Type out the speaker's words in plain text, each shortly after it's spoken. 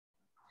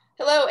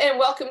Hello and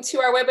welcome to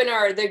our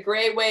webinar, The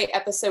Gray Way,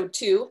 Episode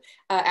 2,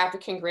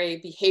 African Grey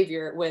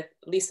Behavior with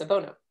Lisa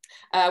Bono.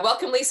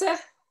 Welcome, Lisa.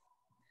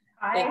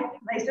 Hi,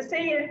 nice to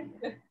see you.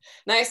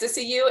 Nice to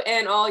see you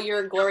and all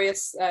your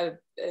glorious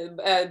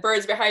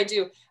birds behind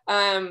you.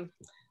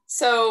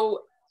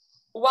 So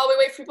while we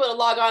wait for people to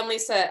log on,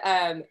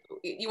 Lisa,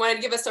 you wanted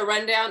to give us a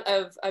rundown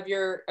of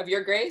your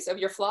grays, of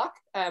your flock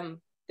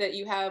that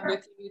you have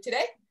with you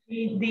today?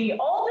 The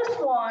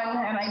oldest one,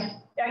 and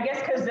I guess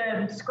because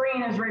the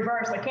screen is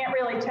reversed, I can't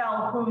really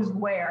tell who's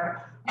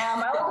where.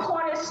 My oldest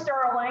one is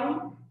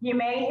Sterling. You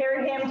may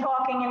hear him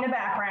talking in the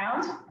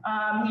background.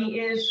 He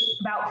is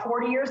about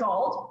 40 years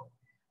old.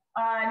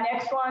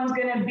 Next one's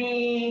going to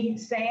be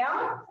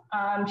Sam.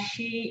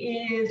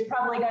 She is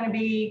probably going to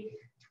be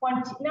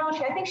 20. No,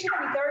 I think she's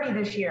going to be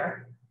 30 this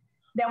year.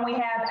 Then we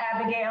have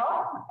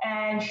Abigail,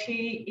 and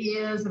she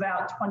is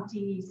about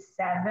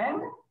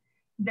 27.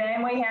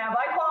 Then we have,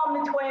 I call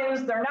them the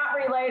twins. They're not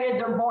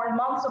related. They're born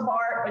months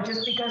apart, but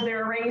just because they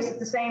were raised at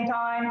the same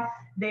time,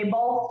 they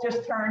both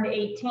just turned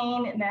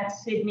 18, and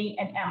that's Sydney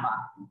and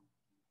Emma.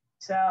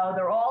 So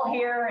they're all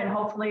here, and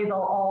hopefully they'll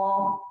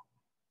all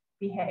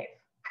behave.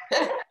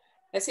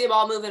 I see them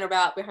all moving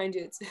about behind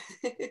you.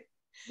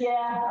 Yeah,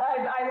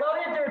 I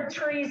loaded their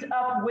trees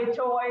up with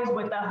toys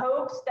with the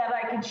hopes that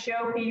I could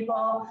show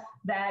people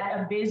that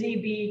a busy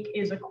beak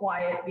is a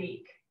quiet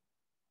beak.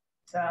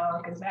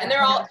 So, and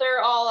they're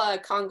all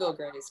Congo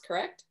Greys,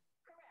 correct?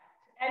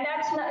 And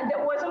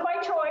that wasn't by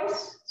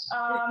choice.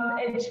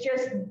 It's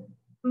just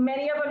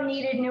many of them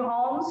needed new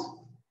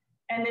homes,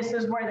 and this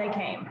is where they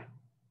came.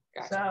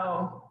 Gotcha.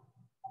 So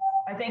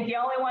I think the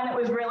only one that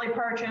was really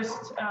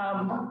purchased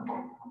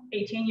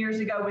 18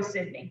 years ago was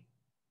Sydney.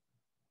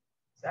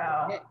 So.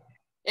 Okay.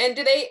 And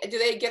do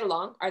they get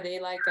along? Are they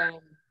like?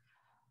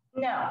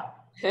 No.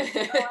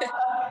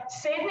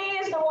 Sydney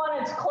is the one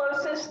that's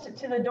closest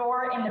to the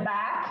door in the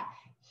back.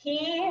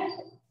 He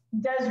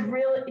doesn't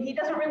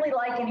really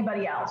like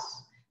anybody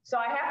else. So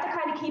I have to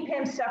kind of keep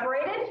him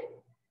separated.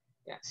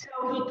 Yeah.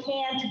 So he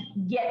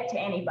can't get to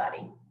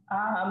anybody.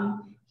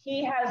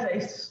 He has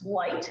a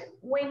slight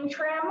wing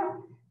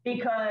trim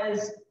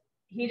because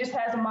he just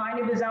has a mind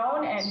of his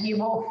own, and he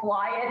will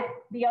fly at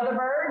the other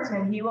birds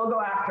and he will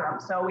go after them.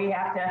 So we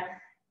have to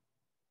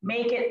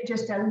make it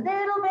just a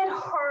little bit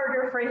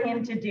harder for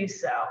him to do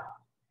so.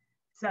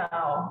 So,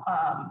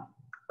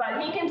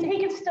 but he can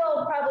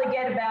still probably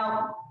get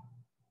about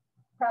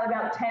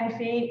 10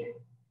 feet,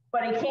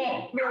 but he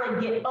can't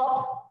really get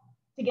up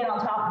to get on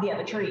top of the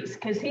other trees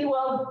because he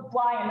will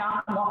fly and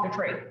knock them off the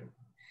tree.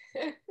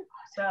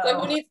 So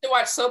who needs to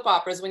watch soap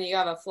operas when you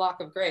have a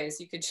flock of grays?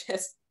 You could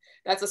just,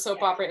 that's a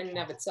soap opera in and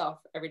of itself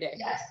every day.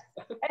 Yes.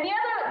 And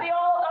the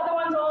other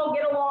ones all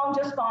get along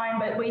just fine,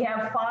 but we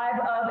have 5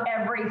 of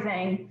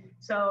everything,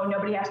 so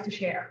nobody has to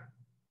share.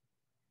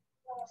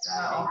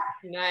 So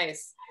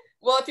nice.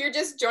 Well, if you're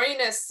just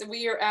joining us,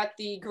 we are at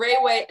the Gray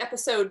Way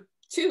Episode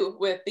 2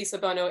 with Lisa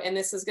Bono, and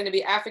this is going to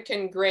be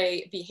African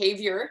Grey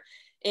Behavior.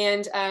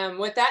 And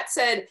with that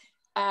said,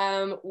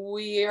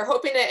 we are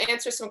hoping to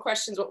answer some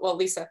questions, well,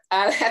 Lisa,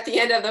 at the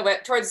end of the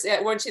towards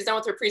when she's done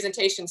with her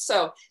presentation.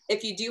 So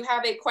if you do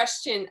have a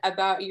question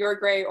about your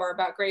gray or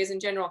about grays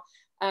in general,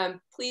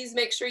 please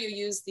make sure you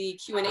use the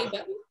Q&A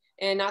button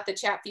and not the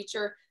chat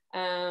feature.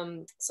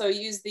 So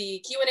use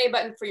the Q&A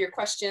button for your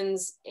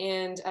questions,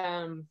 and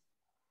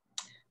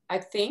I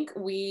think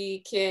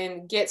we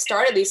can get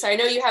started, Lisa. I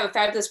know you have a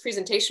fabulous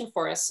presentation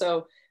for us,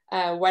 so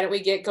why don't we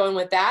get going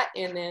with that,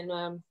 and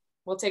then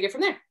we'll take it from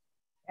there.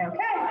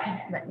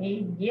 Okay, let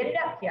me get it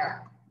up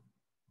here.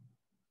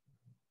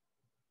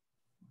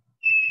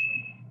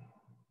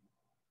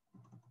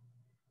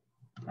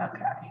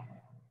 Okay,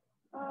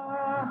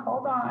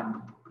 hold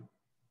on.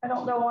 I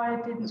don't know why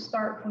it didn't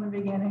start from the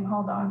beginning.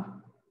 Hold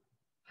on.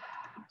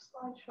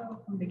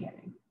 Slideshow from the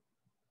beginning.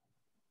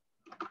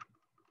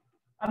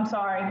 I'm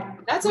sorry.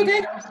 That's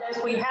okay.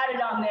 We had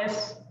it on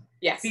this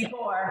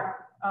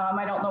before.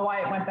 I don't know why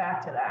it went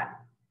back to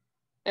that.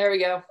 There we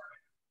go.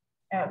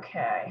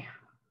 Okay.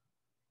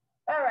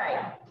 All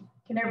right.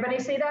 Can everybody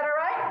see that all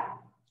right?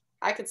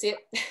 I can see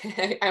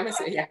it. I'm gonna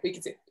say, yeah, we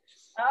can see it.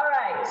 All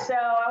right. So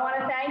I want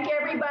to thank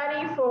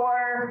everybody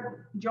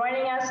for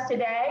joining us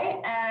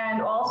today,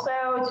 and also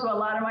to a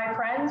lot of my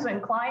friends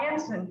and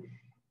clients and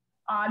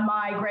on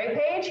my Gray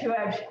page who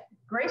have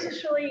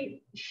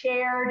graciously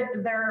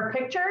shared their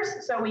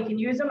pictures so we can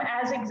use them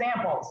as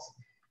examples.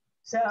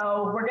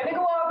 So we're going to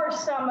go over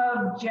some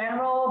of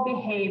general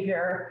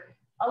behavior.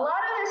 A lot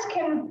of this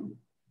can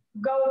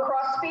go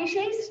across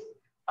species,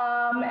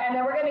 and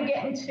then we're going to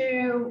get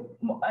into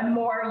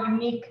more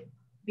unique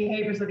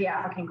behaviors of the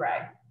African Grey.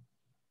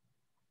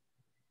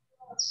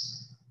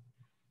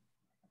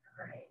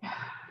 Great.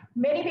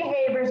 Many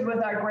behaviors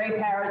with our gray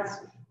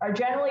parrots are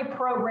generally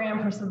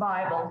programmed for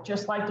survival,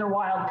 just like their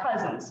wild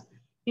cousins.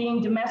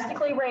 Being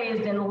domestically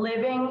raised and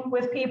living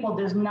with people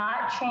does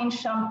not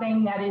change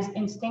something that is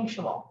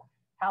instinctual.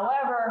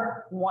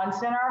 However,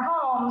 once in our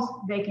homes,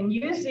 they can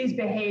use these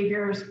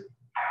behaviors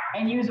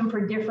and use them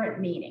for different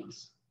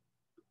meanings.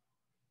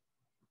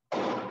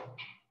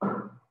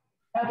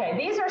 Okay,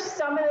 these are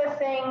some of the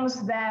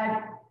things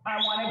that I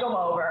want to go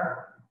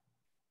over.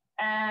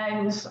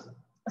 And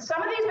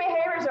some of these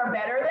behaviors are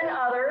better than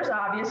others,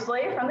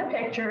 obviously, from the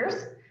pictures,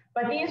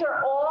 but these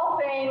are all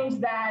things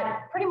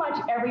that pretty much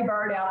every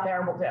bird out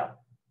there will do.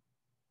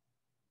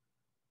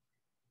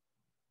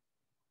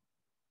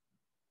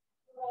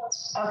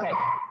 Okay,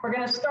 we're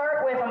going to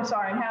start with, I'm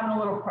sorry, I'm having a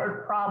little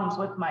problems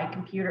with my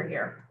computer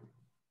here.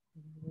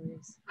 We're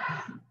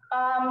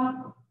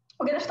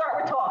going to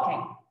start with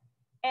talking.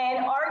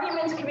 And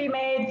arguments can be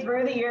made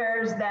through the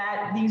years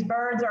that these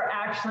birds are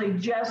actually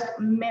just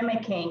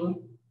mimicking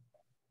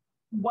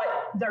what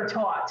they're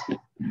taught.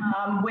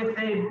 With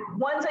the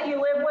ones that you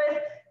live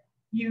with,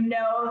 you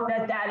know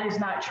that that is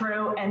not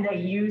true, and they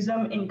use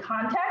them in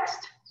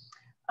context.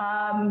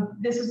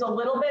 This is a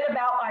little bit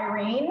about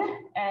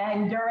Irene,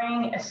 and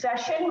during a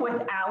session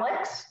with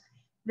Alex,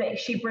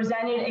 she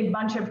presented a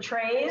bunch of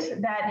trays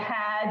that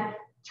had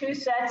 2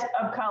 sets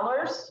of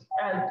colors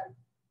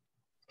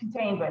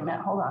contained. Wait a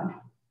minute, hold on.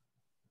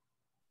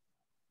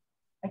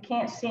 I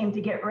can't seem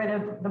to get rid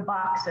of the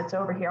box that's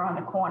over here on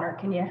the corner.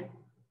 Can you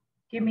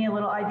give me a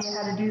little idea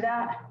how to do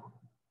that?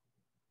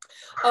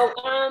 Oh,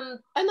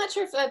 I'm not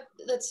sure if that,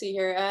 let's see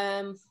here.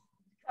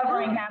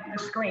 Covering half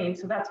the screen,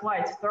 so that's why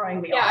it's throwing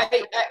me off.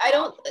 Yeah, I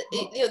don't,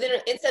 you know,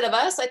 instead of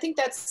us, I think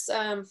that's,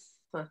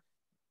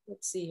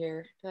 let's see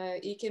here.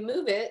 You can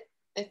move it,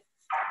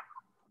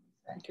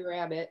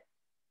 grab it.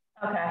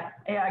 Okay,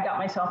 yeah, I got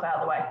myself out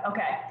of the way.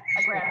 Okay,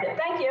 I grabbed it,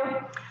 thank you.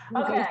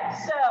 Okay,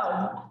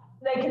 so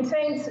they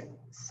contain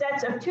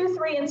sets of 2,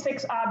 3, and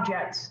 6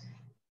 objects.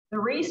 The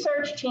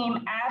research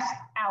team asked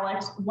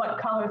Alex what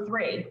color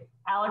 3.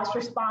 Alex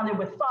responded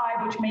with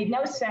 5, which made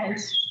no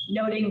sense,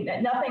 noting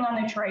that nothing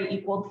on the tray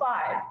equaled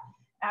 5.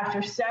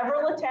 After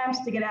several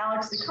attempts to get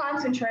Alex to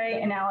concentrate,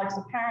 and Alex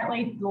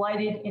apparently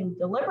delighted in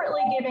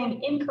deliberately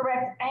giving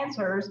incorrect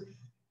answers,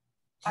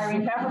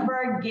 Irene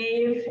Pfefferberg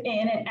gave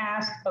in and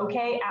asked,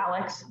 okay,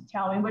 Alex,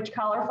 tell me which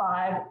color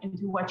 5, and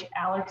to which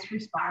Alex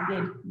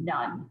responded,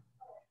 none.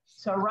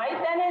 So right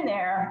then and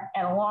there,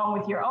 and along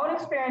with your own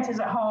experiences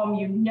at home,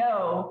 you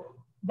know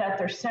that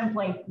they're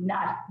simply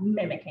not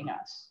mimicking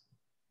us.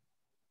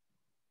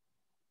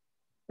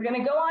 We're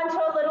going to go on to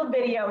a little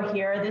video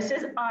here. This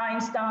is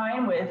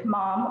Einstein with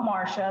Mom,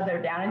 Marcia.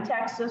 They're down in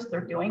Texas.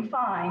 They're doing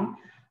fine.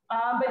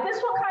 But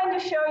this will kind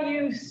of show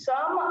you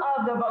some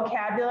of the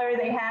vocabulary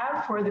they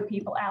have for the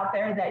people out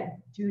there that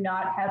do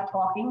not have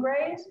talking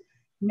grays.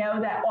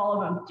 Know that all of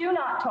them do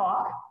not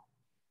talk,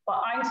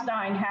 but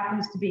Einstein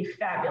happens to be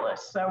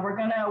fabulous. So we're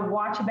going to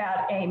watch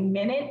about a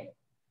minute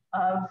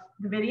of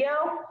the video,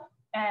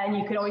 and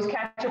you can always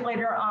catch it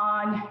later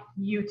on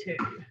YouTube.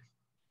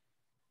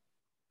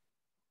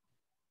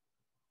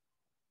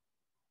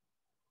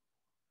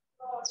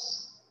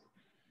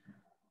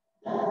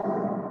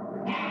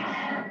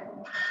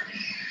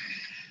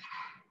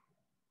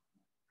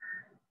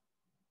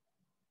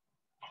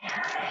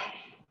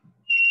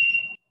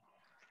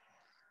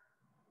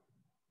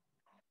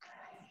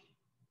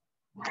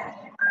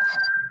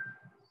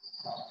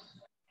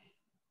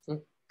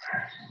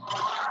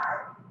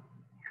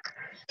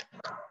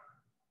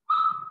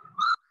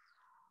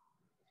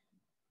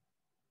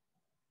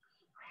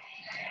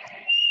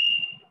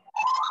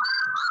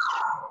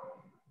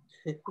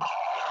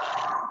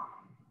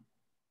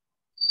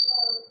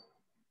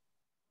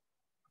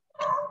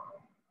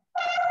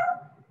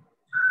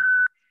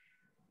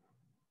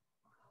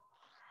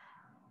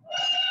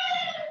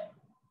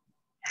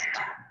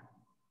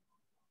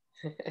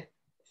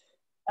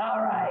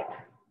 All right.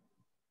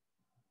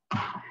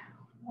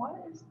 Why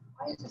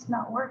is this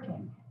not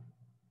working?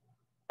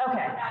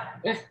 Okay.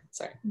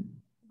 Sorry.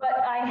 But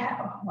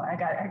I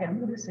got to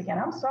move this again.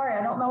 I'm sorry.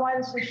 I don't know why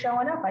this is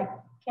showing up. I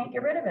can't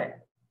get rid of it.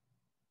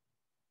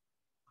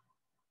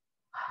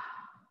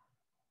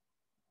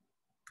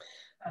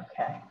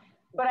 Okay.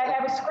 But I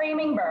have a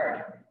screaming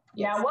bird.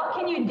 Yes. Now, what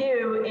can you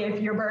do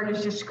if your bird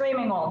is just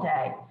screaming all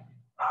day?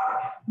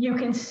 You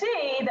can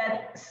see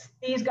that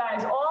these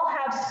guys all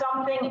have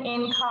something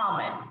in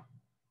common.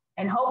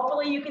 And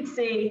hopefully you can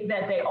see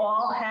that they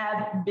all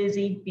have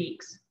busy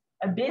beaks.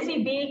 A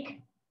busy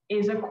beak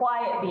is a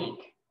quiet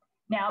beak.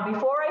 Now,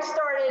 before I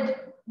started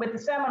with the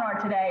seminar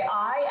today,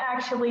 I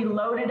actually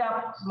loaded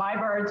up my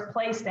birds'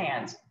 play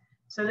stands.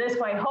 So this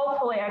way,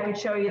 hopefully I could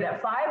show you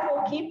that 5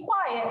 will keep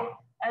quiet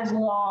as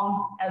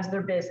long as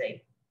they're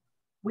busy.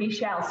 We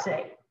shall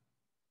see.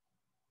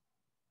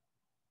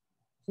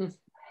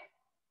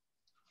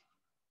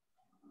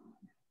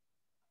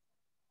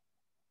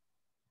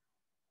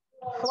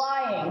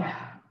 Flying.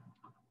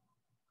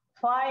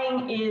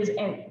 Flying is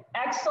an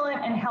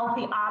excellent and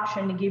healthy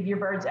option to give your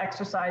birds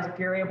exercise if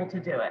you're able to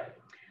do it.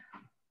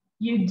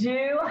 You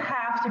do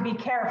have to be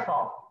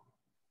careful.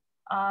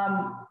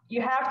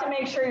 You have to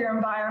make sure your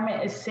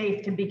environment is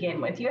safe to begin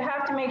with. You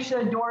have to make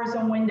sure the doors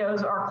and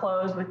windows are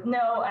closed with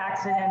no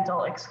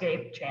accidental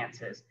escape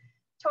chances.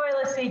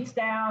 Toilet seats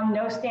down,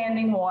 no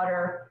standing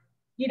water.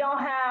 You don't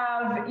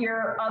have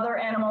your other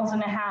animals in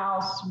the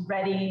house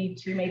ready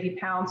to maybe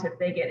pounce if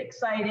they get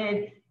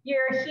excited.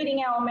 Your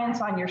heating elements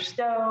on your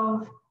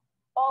stove.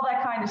 all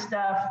that kind of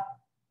stuff.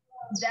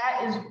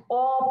 That is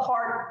all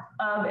part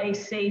of a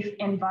safe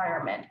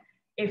environment.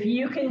 If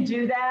you can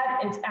do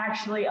that, it's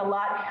actually a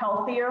lot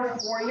healthier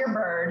for your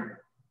bird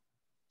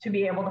to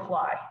be able to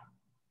fly.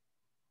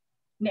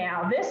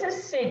 Now, this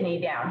is Sydney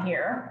down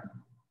here.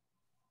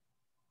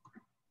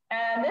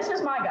 And this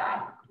is my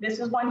guy. This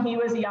is when he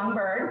was a young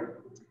bird.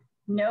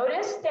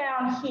 Notice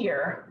down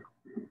here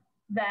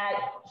that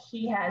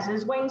he has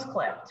his wings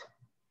clipped.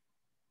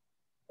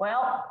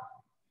 Well,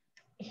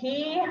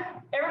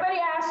 everybody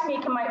asked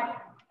me, can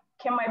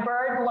my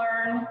bird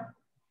learn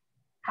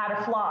how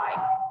to fly?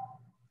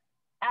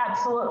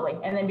 Absolutely,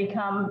 and then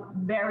become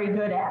very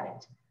good at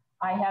it.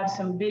 I have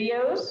some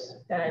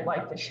videos that I'd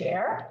like to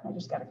share. I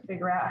just got to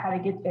figure out how to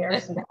get there.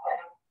 So the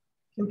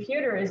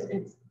computer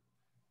it's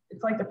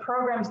like the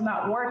program's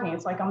not working.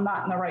 It's like I'm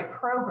not in the right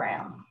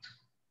program.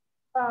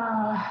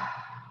 Hold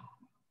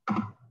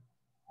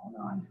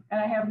on, and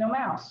I have no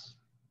mouse.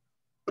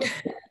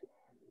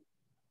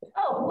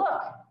 Oh,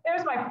 look, there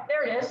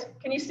it is.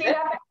 Can you see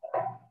that?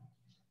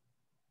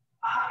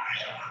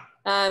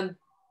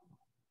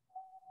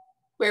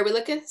 Where are we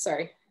looking?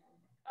 Sorry.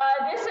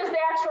 This is the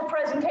actual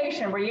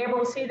presentation. Were you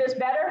able to see this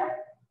better?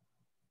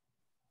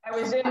 I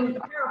was in the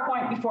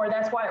PowerPoint before.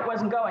 That's why it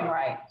wasn't going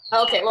right.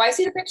 Okay. Well, I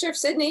see the picture of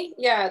Sydney.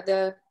 Yeah.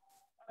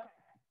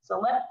 So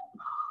let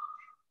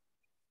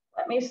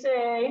me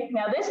see.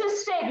 Now this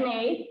is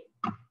Sydney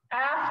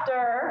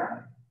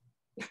after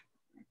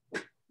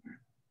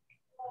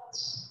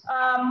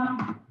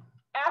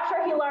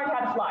he learned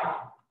how to fly.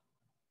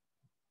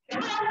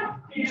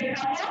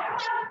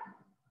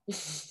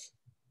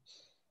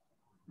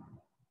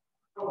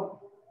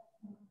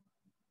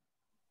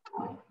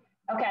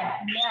 Okay,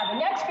 now the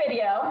next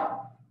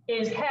video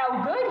is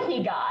how good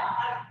he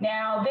got.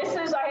 Now I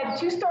had a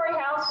 2-story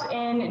house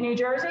in New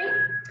Jersey,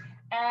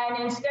 and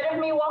instead of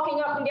me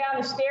walking up and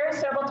down the stairs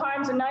several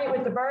times a night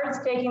with the birds,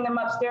 taking them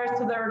upstairs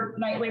to their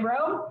nightly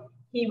room,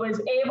 he was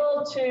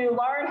able to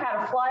learn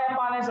how to fly up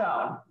on his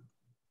own.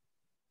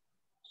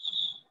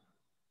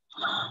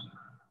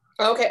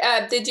 Okay,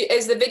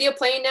 is the video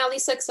playing now,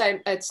 Lisa? Because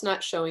it's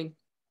not showing.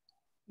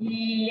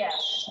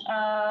 Yes,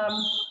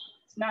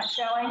 it's not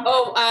showing.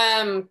 Oh,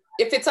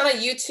 if it's on a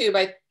YouTube,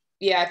 I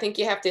think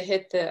you have to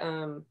hit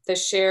the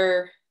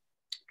share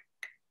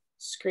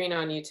screen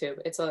on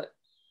YouTube.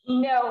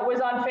 No, it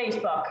was on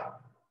Facebook.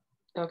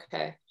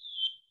 Okay.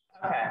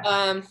 Okay.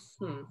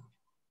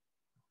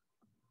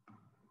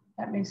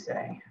 Let me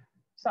see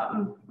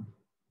something.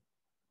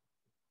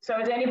 So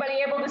is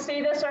anybody able to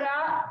see this or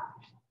not?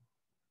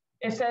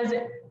 It says,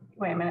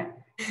 wait a minute,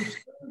 your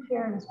screen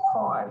share is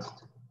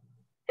paused.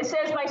 It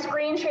says my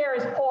screen share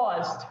is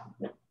paused.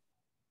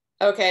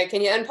 Okay,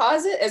 can you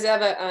unpause it? Is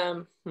that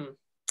a,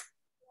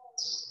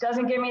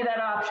 Doesn't give me that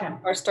option.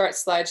 Or start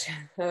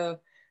slideshow.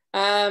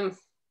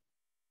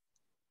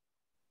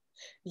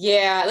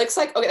 Yeah, it looks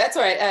like, okay, that's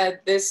all right.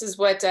 This is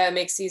what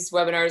makes these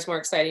webinars more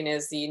exciting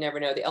is you never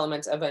know the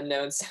element of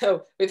unknown.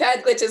 So we've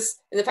had glitches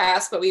in the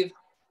past, but we've,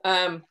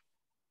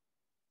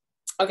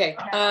 okay,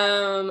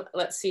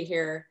 let's see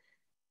here.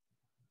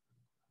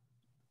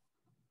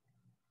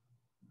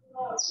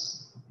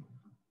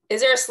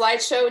 Is there a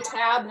slideshow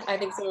tab? I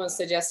think someone was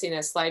suggesting a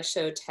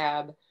slideshow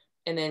tab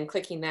and then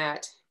clicking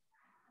that.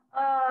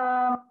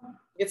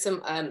 Get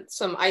some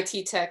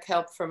IT tech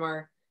help from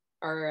our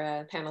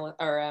panel,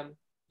 our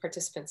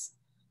participants.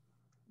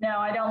 No,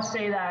 I don't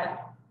see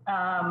that.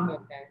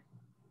 Okay.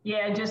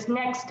 Yeah, just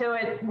next to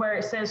it where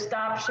it says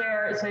stop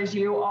share, it says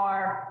you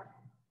are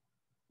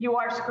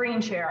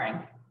screen sharing.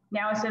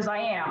 Now it says I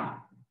am,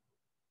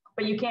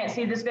 but you can't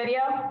see this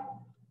video?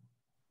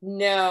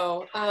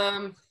 No,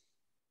 okay.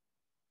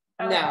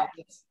 no,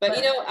 but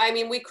you know, I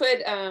mean, we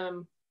could,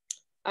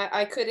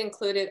 I could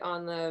include it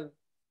on the,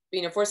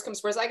 you know, if worst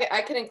comes first,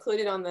 I could include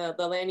it on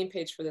the landing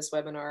page for this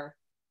webinar.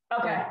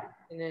 Okay.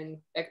 And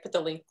then I could put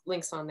the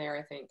links on there,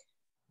 I think.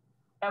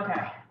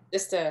 Okay.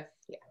 Just to,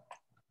 yeah.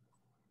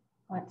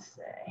 Let's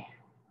see,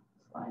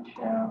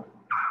 slideshow.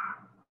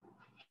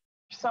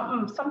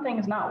 Something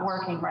is not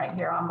working right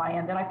here on my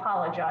end, and I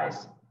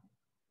apologize.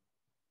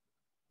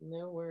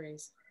 No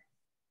worries.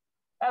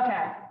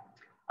 Okay.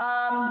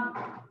 All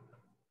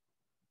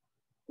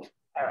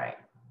right.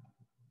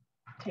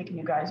 Taking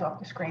you guys off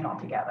the screen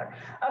altogether.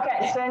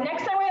 Okay, so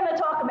next thing we're going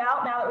to talk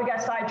about, now that we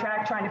got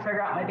sidetracked trying to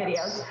figure out my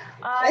videos,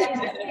 is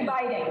bee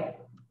biting.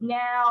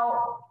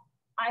 Now,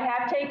 I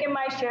have taken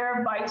my share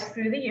of bites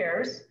through the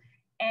years,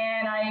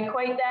 and I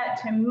equate that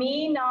to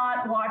me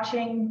not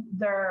watching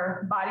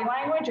their body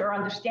language or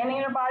understanding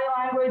their body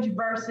language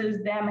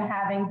versus them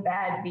having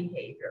bad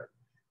behavior.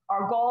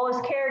 Our goal as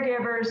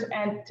caregivers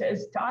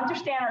is to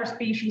understand our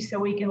species so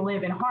we can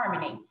live in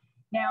harmony.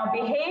 Now,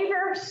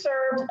 behavior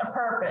serves a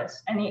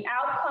purpose, and the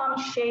outcome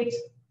shapes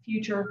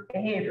future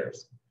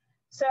behaviors.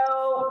 So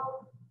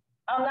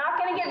I'm not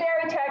going to get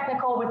very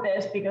technical with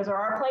this because there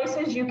are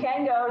places you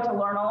can go to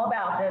learn all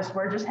about this.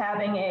 We're just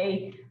having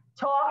a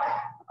talk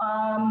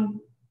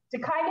to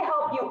kind of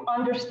help you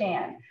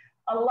understand.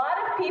 A lot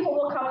of people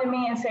will come to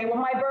me and say, well,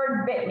 my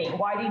bird bit me.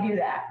 Why do you do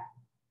that?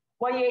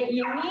 Well,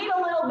 you need a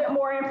little bit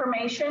more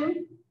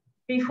information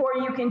before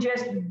you can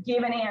just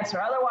give an answer.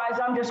 Otherwise,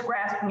 I'm just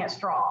grasping at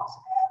straws.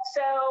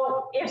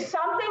 So if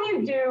something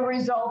you do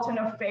results in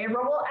a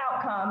favorable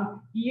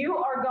outcome, you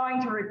are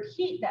going to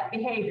repeat that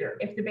behavior.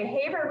 If the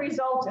behavior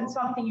results in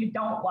something you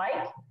don't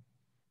like,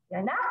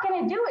 you're not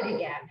going to do it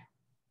again.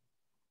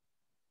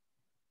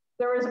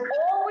 There is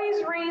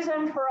always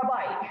reason for a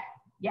bite.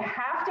 You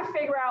have to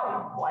figure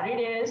out what it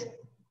is,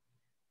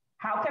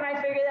 how can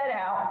I figure that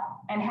out,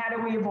 and how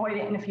do we avoid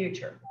it in the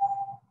future?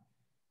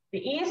 The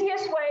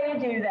easiest way to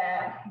do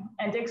that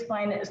and to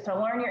explain it is to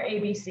learn your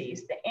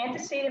ABCs. The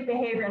antecedent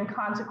behavior and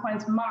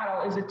consequence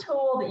model is a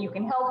tool that you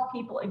can help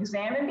people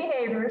examine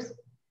behaviors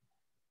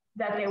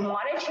that they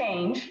want to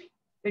change,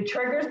 the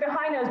triggers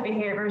behind those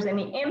behaviors, and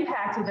the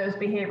impact of those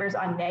behaviors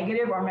on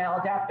negative or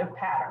maladaptive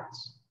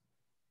patterns.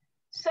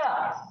 So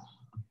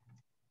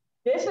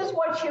this is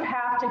what you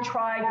have to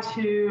try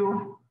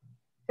to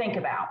think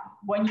about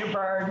when your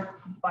bird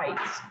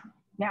bites.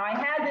 Now I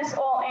had this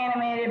all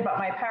animated, but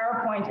my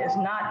PowerPoint is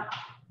not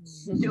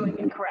doing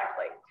it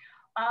correctly.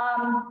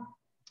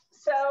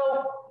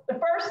 So the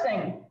first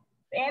thing,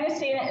 the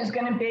antecedent is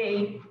going to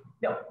be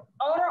the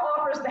owner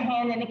offers the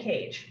hand in the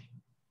cage.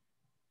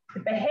 The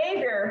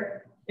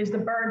behavior is the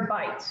bird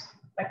bites.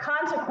 The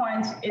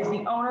consequence is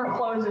the owner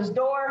closes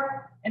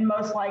door and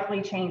most likely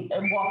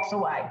walks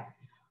away.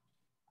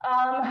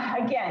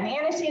 Again, the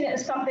antecedent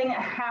is something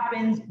that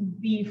happens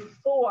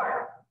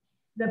before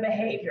the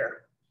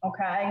behavior,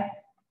 okay?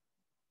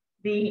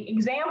 The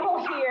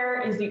example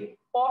here is the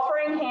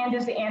offering hand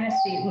is the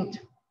antecedent,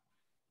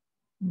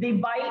 the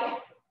bite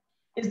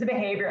is the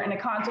behavior, and the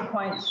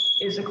consequence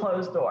is a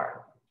closed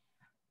door.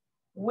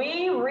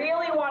 We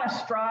really want to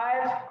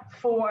strive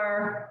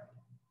for,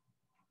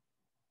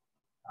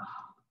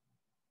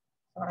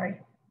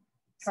 trying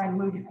to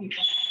move you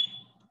people.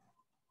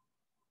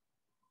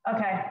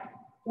 Okay,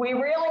 we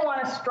really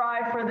want to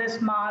strive for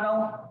this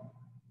model.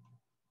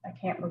 I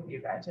can't move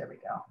you guys, there we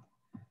go.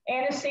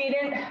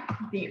 Antecedent,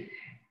 the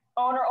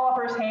owner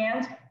offers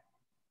hand.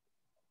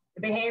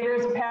 The behavior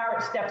is the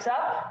parrot steps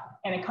up,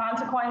 and in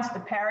consequence, the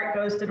parrot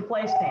goes to the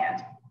play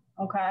stand,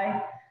 okay?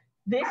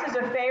 This is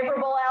a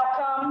favorable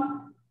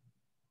outcome.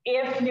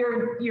 If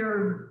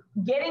you're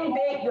getting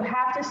bit, you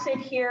have to sit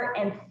here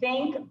and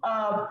think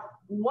of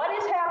what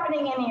is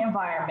happening in the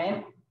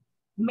environment.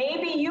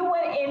 Maybe you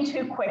went in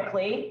too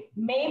quickly.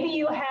 Maybe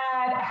you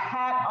had a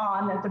hat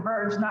on that the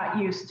bird's not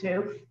used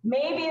to.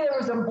 Maybe there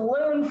was a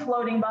balloon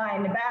floating by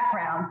in the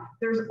background.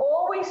 There's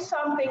always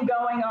something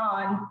going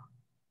on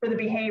for the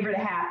behavior to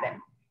happen.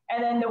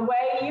 And then the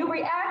way you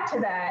react to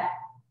that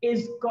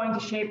is going to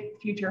shape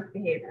future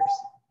behaviors.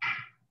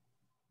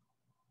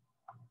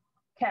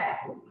 Okay.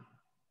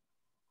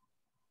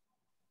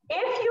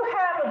 If you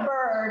have a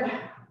bird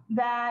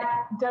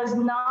that does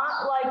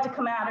not like to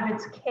come out of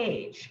its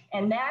cage,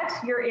 and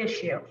that's your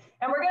issue.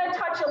 And we're going to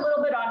touch a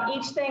little bit on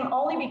each thing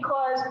only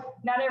because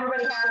not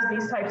everybody has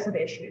these types of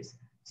issues.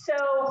 So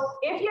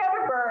if you have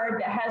a bird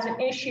that has an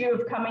issue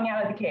of coming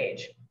out of the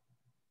cage,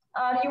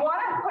 you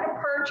want to put a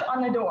perch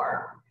on the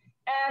door.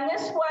 And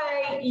this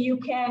way you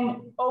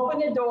can open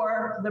the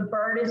door, the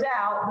bird is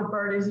out, the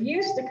bird is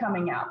used to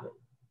coming out.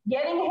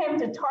 Getting him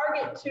to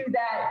target to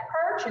that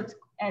perch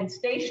and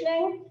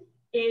stationing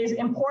is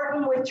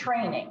important with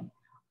training.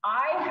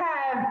 I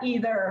have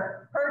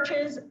either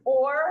perches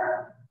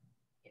or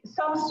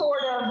some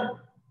sort of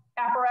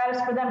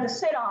apparatus for them to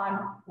sit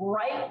on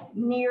right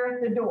near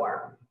the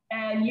door.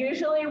 And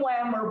usually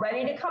when we're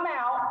ready to come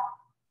out,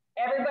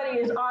 everybody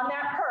is on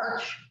that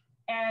perch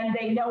and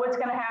they know what's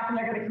going to happen.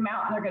 They're going to come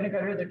out and they're going to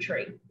go to the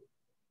tree.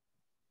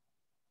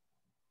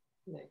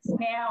 Nice.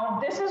 Now,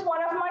 this is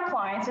one of my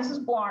clients. This is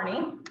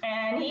Blarney,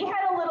 and he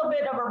had a little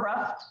bit of a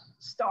rough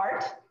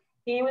start.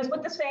 He was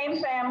with the same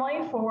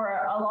family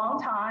for a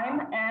long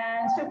time,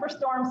 and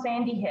Superstorm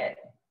Sandy hit.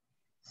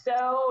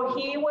 So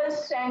he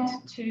was sent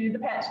to the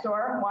pet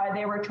store while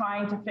they were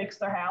trying to fix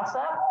their house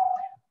up.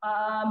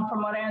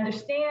 From what I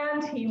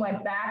understand, he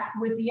went back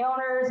with the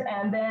owners,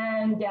 and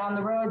then down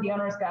the road, the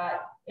owners got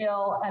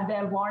ill, and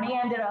then Blarney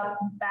ended up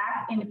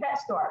back in the pet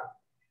store.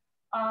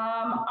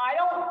 I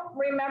don't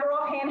remember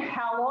offhand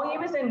how long he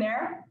was in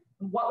there,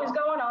 what was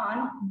going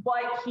on,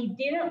 but he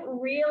didn't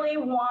really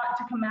want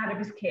to come out of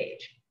his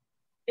cage.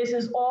 This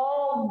is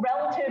all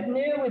relative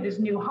new with his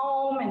new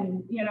home,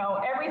 and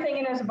everything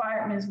in his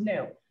environment is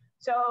new.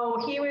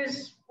 So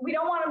we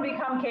don't want him to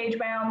become cage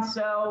bound.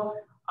 So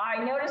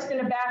I noticed in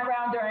the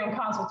background during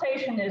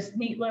consultation this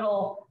neat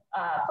little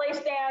play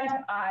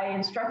stand. I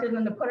instructed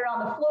them to put it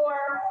on the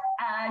floor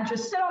and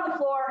just sit on the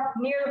floor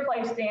near the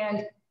play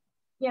stand,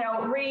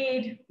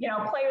 read,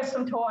 play with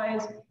some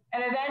toys.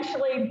 And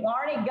eventually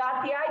Blarney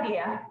got the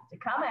idea to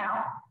come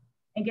out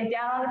and get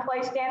down on the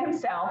play stand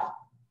himself.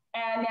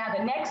 And now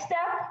the next step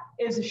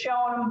is to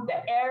show him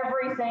that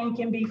everything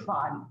can be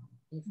fun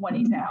when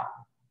he's out.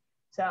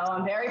 So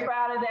I'm very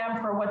proud of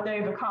them for what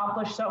they've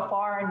accomplished so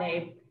far, and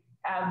they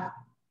have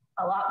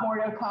a lot more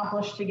to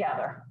accomplish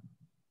together.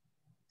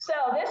 So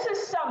this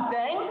is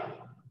something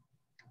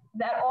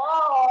that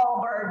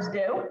all birds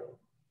do.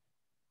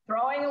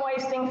 Throwing and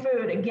wasting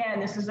food. Again,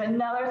 this is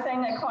another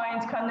thing that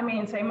clients come to me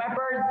and say, my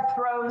bird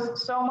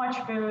throws so much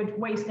food,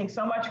 wasting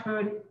so much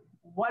food.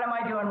 What am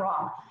I doing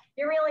wrong?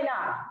 You're really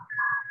not.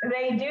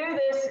 They do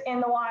this in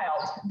the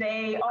wild.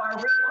 They are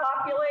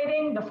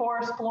repopulating the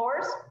forest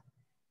floors,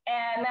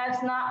 and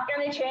that's not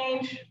going to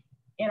change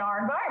in our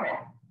environment.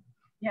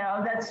 You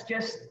know, that's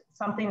just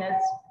something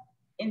that's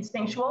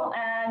instinctual,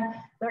 and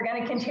they're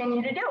going to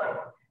continue to do it.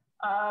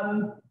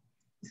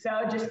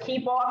 So just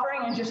keep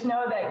offering, and just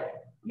know that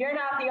you're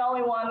not the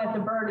only one that the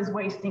bird is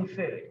wasting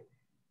food.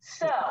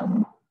 So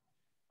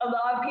a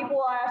lot of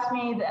people ask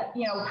me that,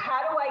 you know, how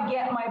do I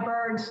get my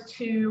birds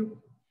to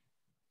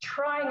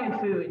try new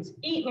foods,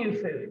 eat new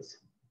foods?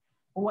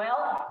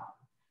 Well,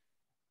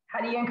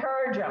 how do you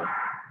encourage them?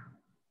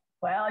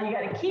 Well, you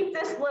got to keep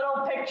this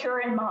little picture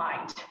in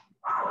mind,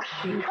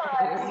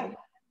 because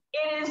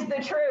it is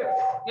the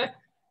truth.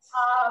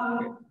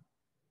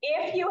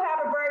 If you have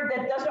a bird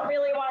that doesn't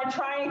really want to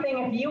try anything,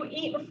 if you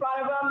eat in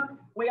front of them,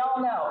 we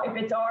all know if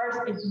it's ours,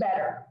 it's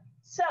better.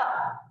 So,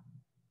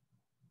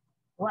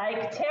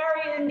 like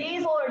Terry and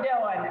Diesel are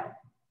doing,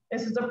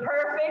 this is a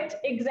perfect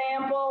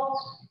example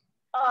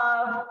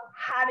of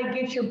how to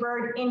get your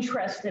bird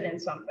interested in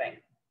something.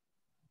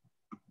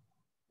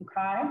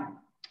 Okay.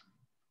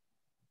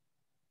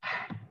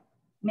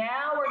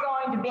 Now we're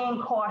going to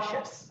being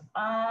cautious.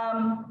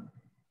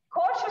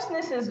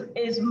 Cautiousness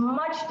is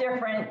much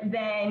different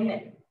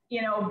than,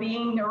 you know,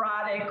 being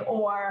neurotic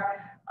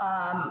or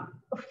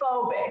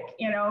phobic.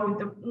 You know,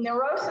 the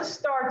neurosis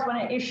starts when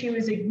an issue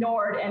is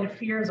ignored and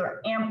fears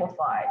are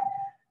amplified.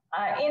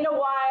 In the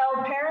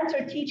wild, parents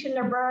are teaching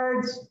their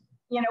birds,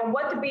 you know,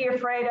 what to be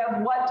afraid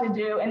of, what to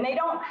do, and they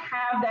don't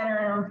have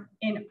that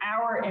in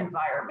our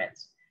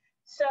environments.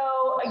 So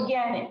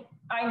again,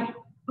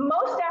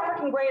 most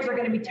African Greys are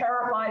going to be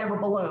terrified of a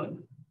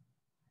balloon.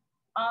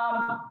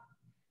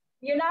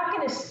 You're not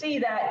going to see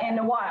that in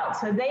the wild.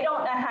 So they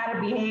don't know how to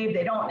behave.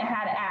 They don't know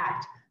how to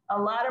act. A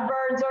lot of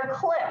birds are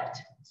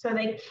clipped, so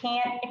they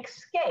can't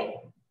escape.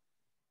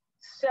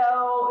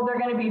 So they're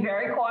going to be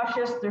very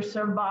cautious. Their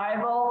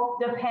survival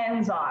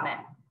depends on it.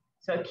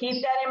 So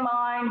keep that in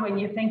mind when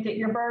you think that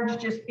your bird's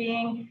just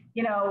being,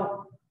 you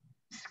know,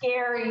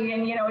 scary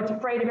and, you know, it's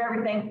afraid of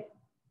everything.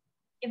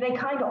 They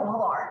kind of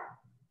all are.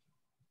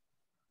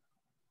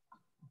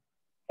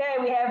 Okay,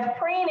 we have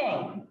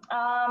preening.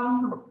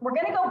 We're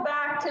going to go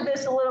back to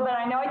this a little bit.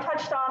 I know I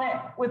touched on it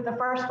with the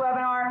first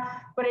webinar,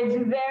 but it's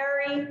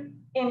very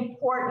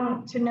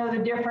important to know the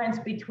difference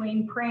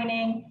between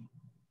preening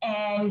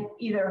and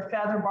either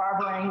feather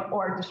barbering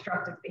or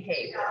destructive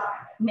behavior.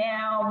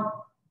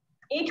 Now,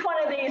 each one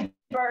of these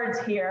birds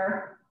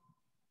here,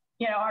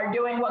 you know, are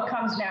doing what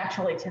comes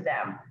naturally to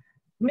them.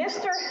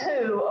 Mr.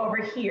 Who over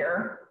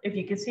here, if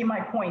you can see my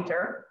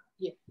pointer,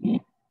 yeah.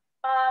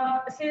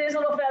 See these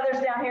little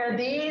feathers down here?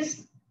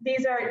 These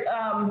are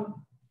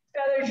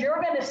feathers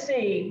you're going to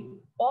see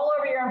all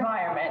over your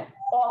environment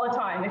all the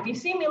time. If you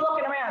see me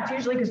looking around, it's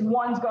usually because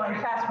one's going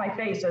past my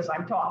face as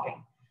I'm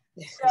talking.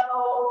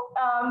 So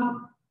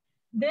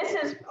this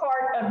is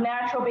part of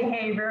natural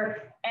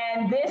behavior,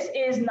 and this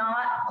is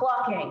not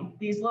plucking.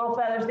 These little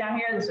feathers down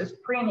here, this is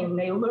preening.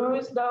 They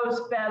lose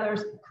those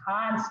feathers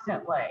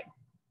constantly.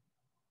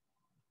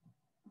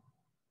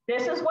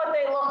 This is what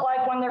they look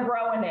like when they're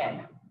growing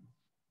in.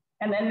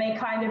 And then they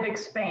kind of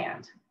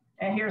expand.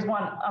 And here's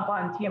one up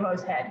on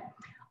TMO's head.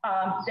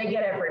 They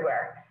get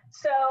everywhere.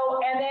 So,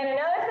 and then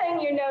another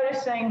thing you're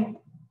noticing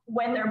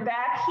when they're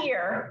back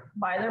here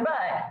by their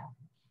butt,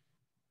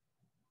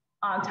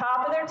 on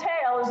top of their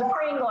tail is a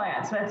preen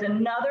gland. So that's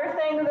another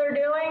thing they're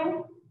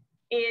doing,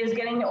 is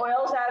getting the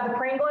oils out of the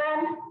preen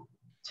gland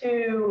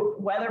to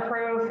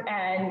weatherproof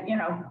and, you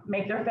know,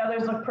 make their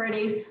feathers look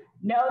pretty.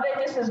 Know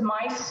that this is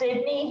my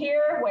Sydney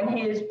here when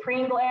his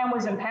preen gland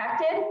was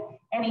impacted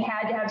and he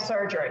had to have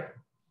surgery.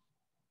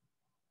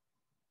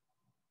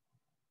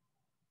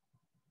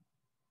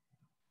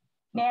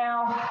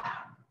 Now,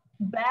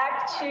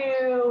 back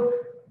to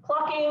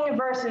plucking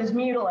versus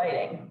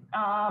mutilating.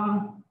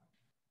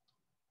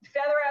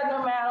 Feather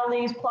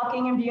abnormalities,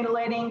 plucking and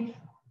mutilating.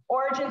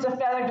 Origins of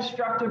feather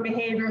destructive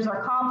behaviors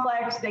are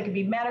complex. They can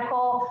be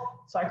medical,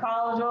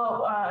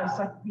 psychological,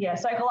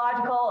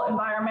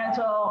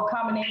 environmental,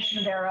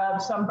 combination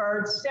thereof. Some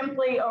birds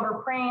simply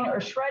overpreen or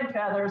shred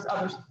feathers,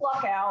 others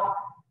pluck out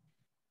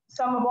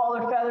some of all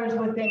their feathers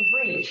within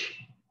reach,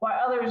 while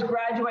others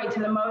graduate to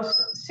the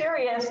most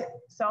serious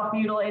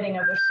self-mutilating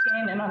of their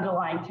skin and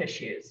underlying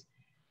tissues.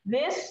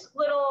 This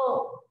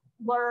little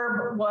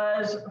blurb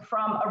was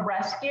from a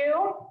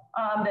rescue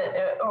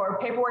or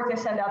paperwork they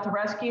send out to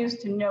rescues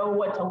to know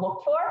what to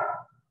look for.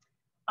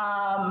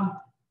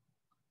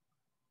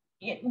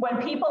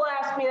 When people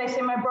ask me, they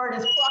say my bird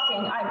is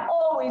plucking, I'm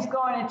always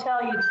going to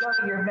tell you to go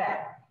to your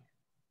vet.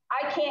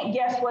 I can't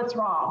guess what's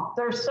wrong.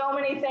 There's so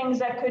many things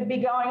that could be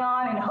going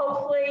on, and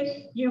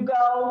hopefully you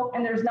go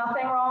and there's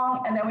nothing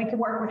wrong, and then we can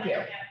work with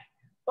you.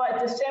 But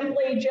to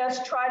simply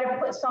just try to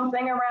put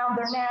something around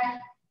their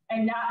neck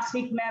and not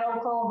seek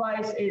medical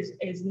advice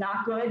is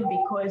not good,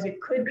 because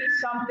it could be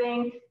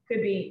something,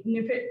 could be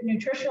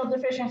nutritional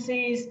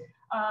deficiencies,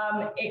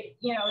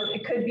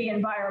 It could be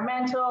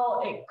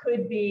environmental, it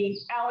could be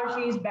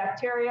allergies,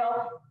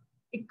 bacterial,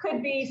 it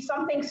could be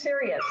something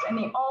serious. And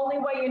the only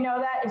way you know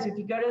that is if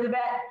you go to the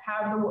vet,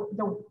 have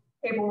the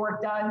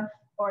paperwork done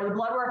or the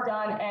blood work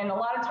done. And a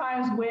lot of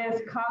times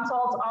with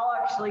consults, I'll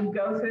actually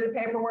go through the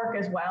paperwork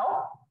as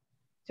well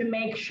to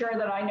make sure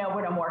that I know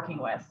what I'm working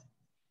with.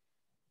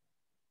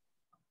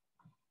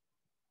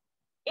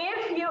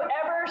 If you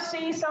ever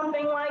see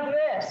something like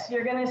this,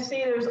 you're going to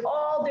see there's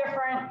all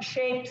different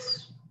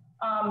shapes,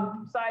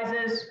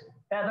 sizes,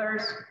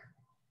 feathers.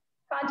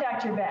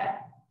 Contact your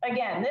vet.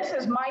 Again, this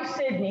is my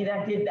Sydney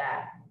that did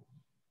that.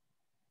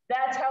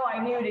 That's how I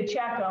knew to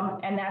check him,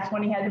 and that's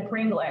when he had the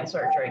preem gland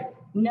surgery.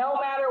 No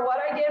matter what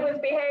I did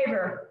with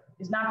behavior,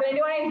 he's not going to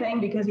do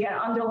anything because he had an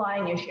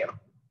underlying issue.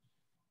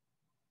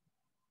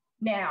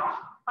 Now,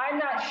 I'm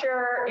not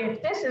sure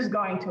if this is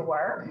going to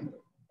work.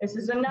 This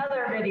is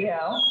another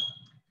video.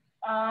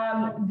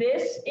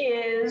 This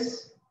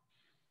is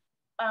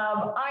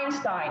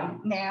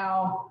Einstein.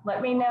 Now,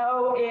 let me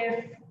know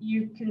if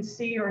you can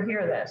see or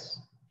hear this.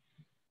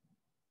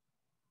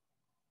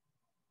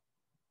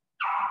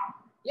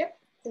 Yep,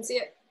 can see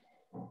it.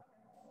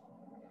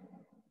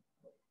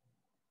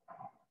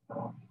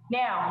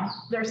 Now,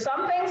 there's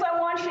some things I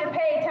want you to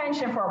pay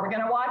attention for. We're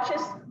going to watch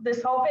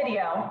this whole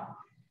video.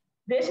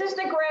 This is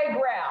the gray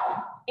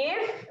growl.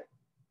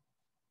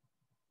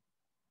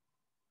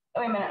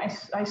 Wait a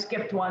minute, I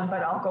skipped one,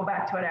 but I'll go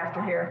back to it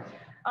after here.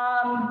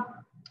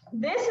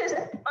 This is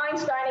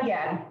Einstein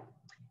again.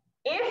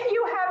 If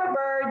you have a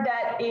bird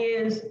that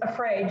is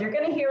afraid, you're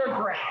going to hear a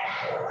growl.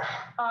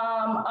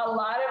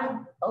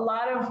 A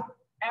lot of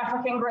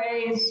African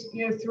grays,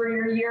 through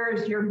your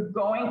years, you're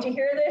going to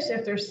hear this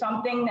if there's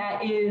something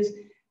that is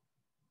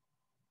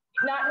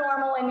not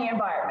normal in the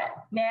environment.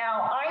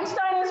 Now,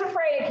 Einstein is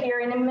afraid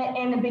here. In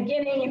the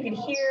beginning, you could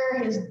hear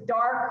his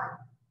dark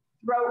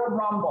throat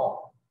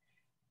rumble.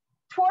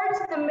 Towards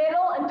the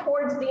middle and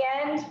towards the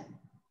end,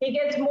 he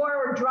gets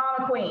more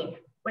drama queen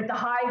with the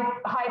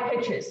high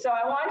pitches. So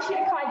I want you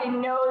to kind of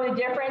know the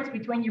difference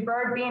between your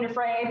bird being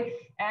afraid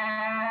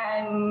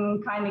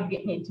and kind of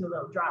getting into a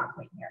little drama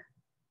queen here.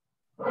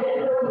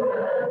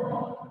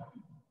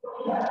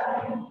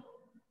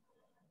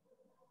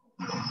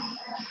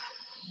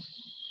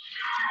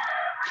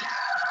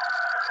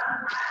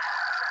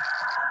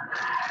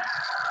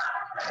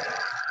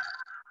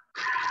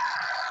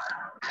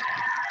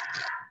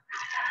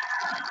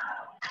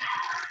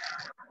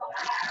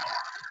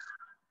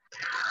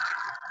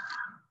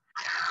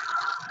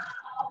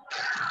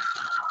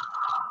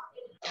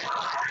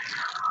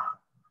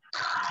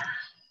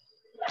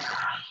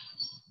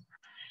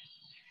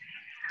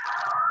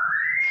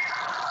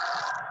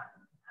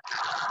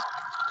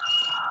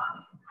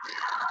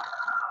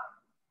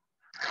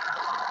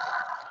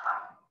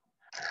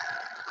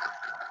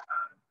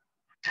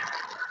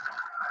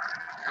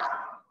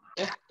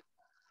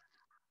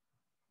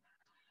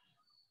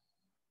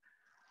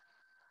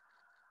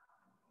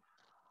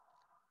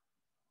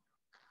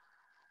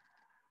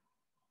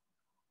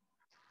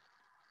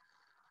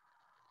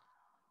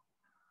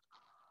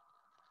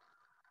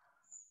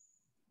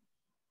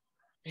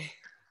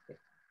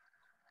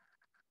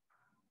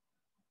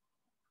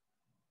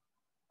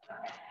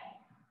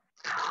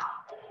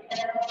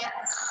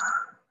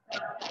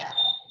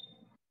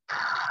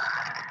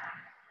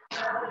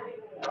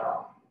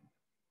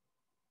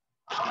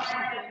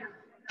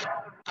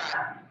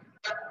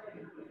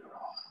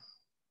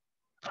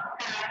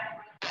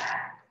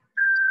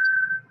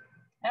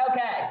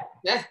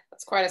 Yeah,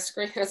 that's quite a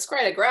scream. That's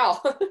quite a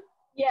growl.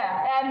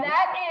 Yeah, and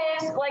that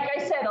is, like I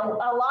said, a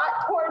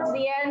lot towards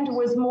the end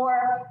was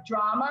more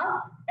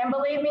drama. And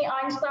believe me,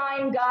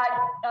 Einstein got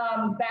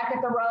back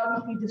at the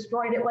rug. He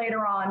destroyed it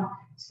later on.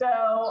 So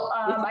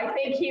I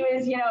think he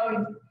was,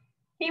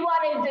 he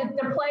wanted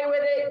to play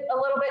with it a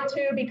little bit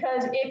too,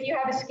 because if you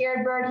have a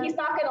scared bird, he's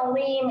not going to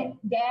lean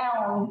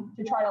down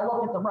to try to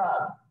look at the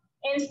rug.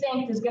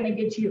 Instinct is going to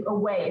get you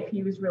away if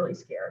he was really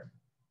scared.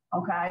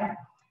 Okay.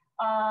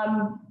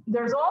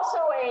 There's also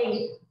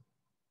a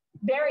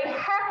very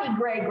happy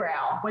gray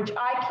growl, which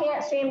I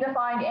can't seem to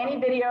find any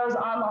videos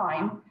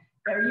online.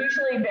 They're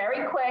usually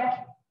very quick,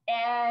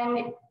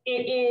 and it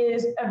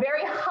is a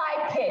very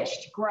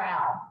high-pitched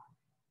growl.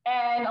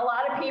 And a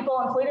lot of people,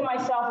 including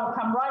myself, have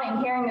come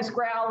running, hearing this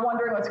growl,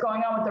 wondering what's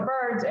going on with the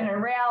birds, and in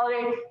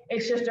reality,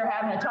 it's just they're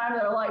having a time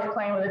of their life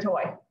playing with a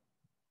toy.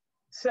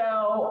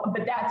 So,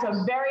 but that's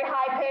a very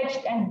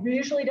high-pitched and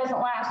usually doesn't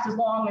last as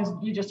long as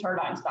you just heard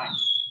Einstein.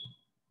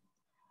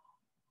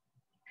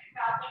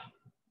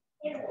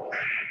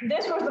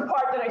 This was the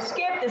part that I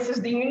skipped. This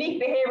is the unique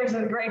behaviors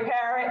of the gray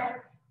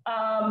parrot.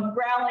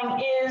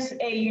 Growling is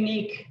a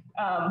unique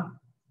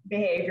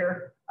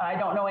behavior. I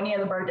don't know any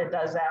other bird that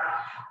does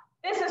that.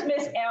 This is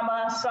Miss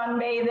Emma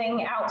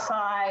sunbathing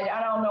outside.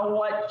 I don't know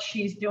what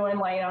she's doing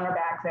laying on her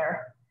back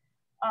there.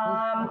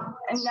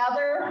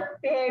 Another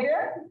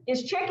behavior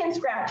is chicken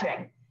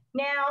scratching.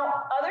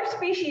 Now, other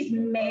species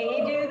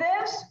may do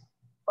this,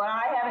 but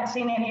I haven't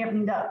seen any of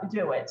them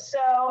do it. So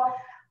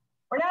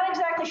We're not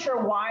exactly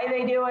sure why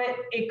they do it.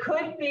 It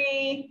could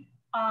be,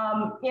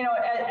 you know,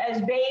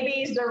 as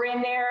babies, they're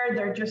in there,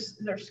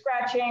 they're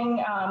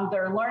scratching,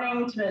 they're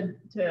learning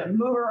to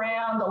move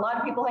around. A lot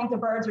of people think the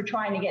birds are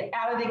trying to get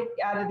out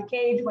of the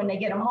cage when they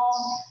get them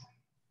home.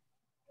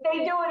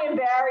 They do it in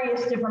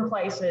various different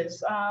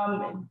places.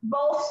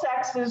 Both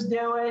sexes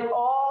do it,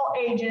 all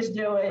ages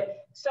do it.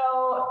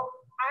 So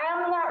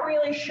I'm not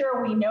really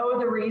sure we know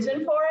the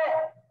reason for it,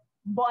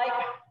 but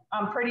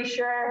I'm pretty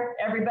sure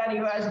everybody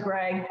who has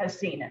gray has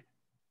seen it.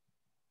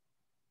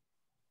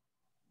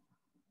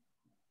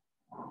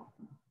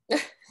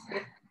 And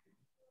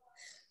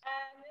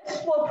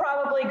this will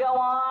probably go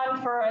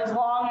on for as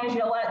long as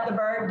you let the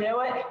bird do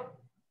it.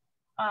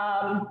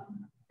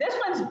 This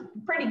one's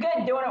pretty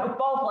good doing it with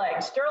both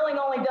legs. Sterling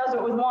only does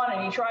it with one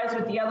and he tries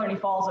with the other and he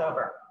falls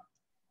over.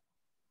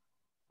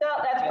 So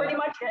that's pretty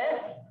much it.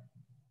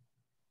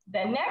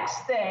 The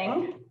next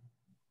thing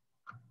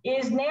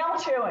is nail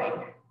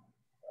chewing.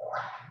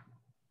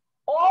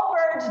 All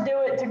birds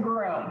do it to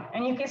groom.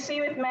 And you can see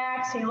with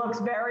Max, he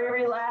looks very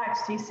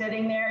relaxed. He's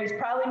sitting there. He's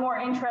probably more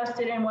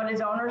interested in what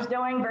his owner's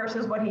doing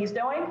versus what he's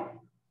doing.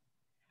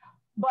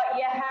 But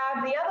you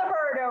have the other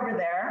bird over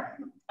there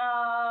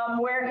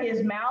where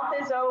his mouth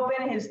is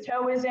open, his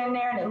toe is in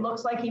there, and it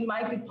looks like he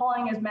might be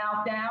pulling his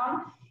mouth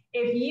down.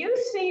 If you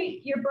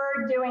see your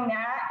bird doing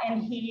that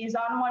and he's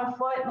on one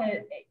foot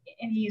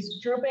and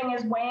he's drooping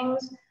his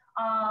wings,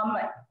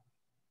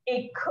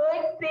 it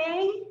could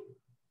be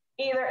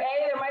either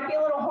A, there might be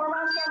a little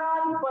hormones going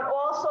on, but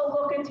also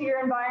look into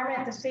your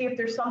environment to see if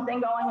there's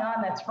something going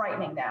on that's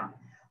frightening them.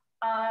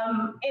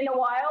 In the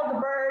wild, the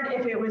bird,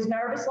 if it was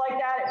nervous like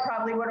that, it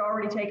probably would have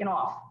already taken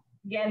off.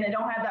 Again, they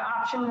don't have the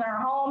option in their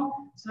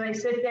home, so they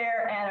sit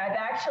there, and I've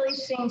actually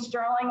seen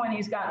Sterling, when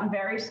he's gotten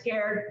very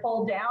scared,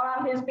 pull down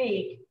on his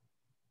beak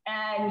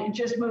and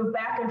just move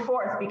back and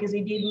forth because he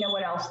didn't know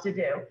what else to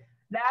do.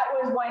 That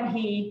was when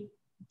he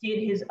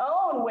did his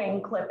own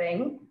wing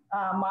clipping.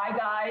 My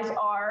guys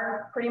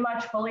are pretty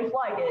much fully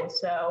flighted,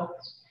 so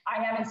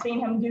I haven't seen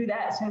him do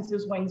that since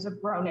his wings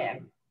have grown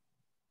in.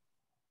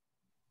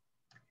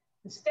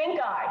 The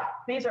stink eye,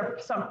 these are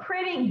some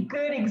pretty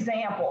good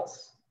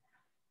examples.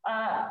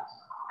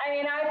 I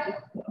mean, I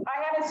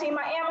haven't seen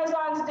my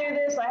Amazons do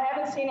this. I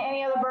haven't seen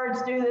any other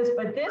birds do this,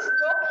 but this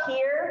look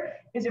here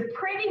is a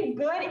pretty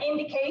good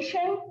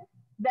indication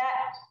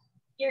that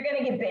you're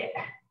going to get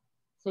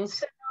bit.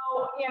 So,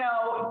 you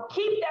know,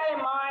 keep that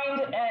in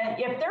mind. And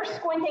if they're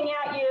squinting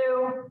at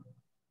you,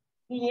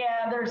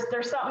 yeah, there's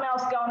something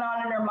else going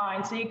on in their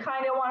mind. So you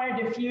kind of want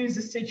to diffuse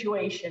the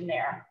situation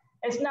there.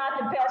 It's not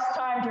the best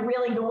time to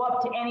really go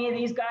up to any of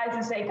these guys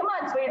and say, come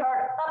on,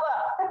 sweetheart,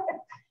 up.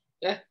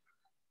 Yeah.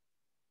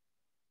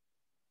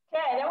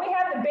 Okay, then we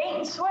have the bait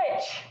and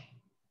switch.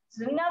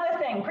 This is another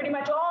thing. Pretty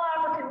much all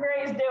African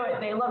Greys do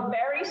it. They look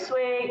very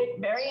sweet,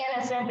 very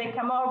innocent. They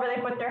come over,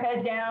 they put their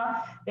head down.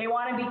 They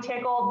want to be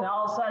tickled, and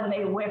all of a sudden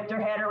they whip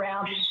their head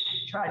around and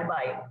try to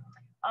bite.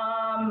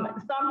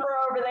 Thumper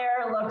over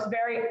there looks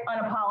very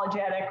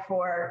unapologetic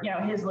for, you know,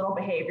 his little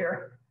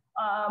behavior.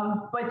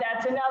 But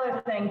that's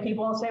another thing.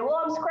 People will say,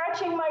 well, I'm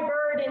scratching my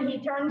bird and he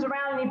turns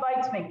around and he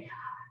bites me.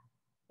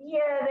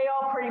 Yeah, they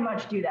all pretty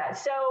much do that.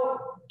 So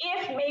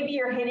if maybe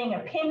you're hitting a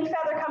pin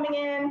feather coming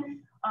in,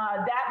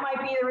 that might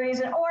be the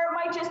reason, or it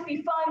might just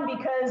be fun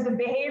because the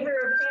behavior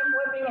of him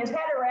whipping his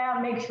head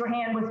around makes your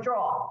hand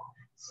withdraw.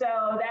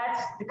 So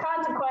that's the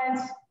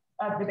consequence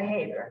of the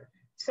behavior.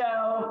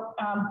 So,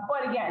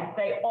 but again,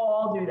 they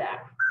all do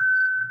that.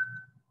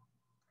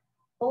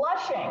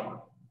 Blushing.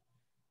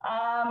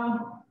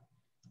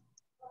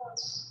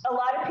 A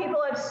lot of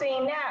people have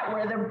seen that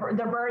where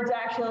the birds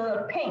actually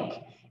look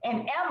pink.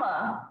 And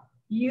Emma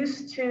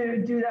used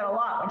to do that a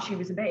lot when she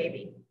was a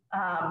baby,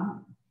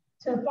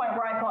 to the point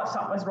where I thought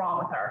something was wrong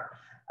with her.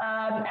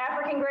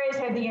 African Greys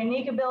have the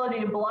unique ability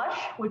to blush,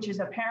 which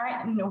is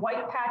apparent in the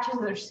white patches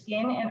of their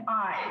skin and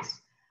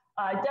eyes.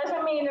 It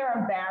doesn't mean they're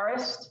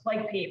embarrassed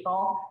like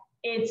people.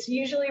 It's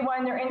usually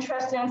when they're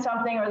interested in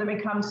something or they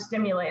become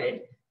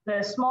stimulated.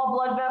 The small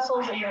blood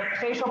vessels in the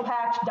facial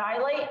patch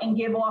dilate and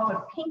give off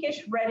a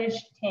pinkish reddish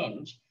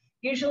tinge.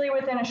 Usually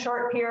within a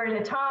short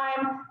period of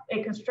time,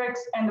 it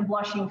constricts and the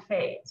blushing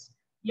fades.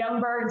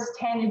 Young birds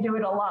tend to do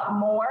it a lot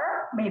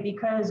more, maybe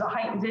because of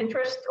heightened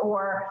interest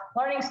or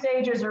learning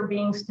stages are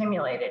being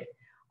stimulated.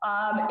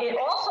 It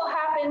also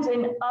happens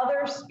in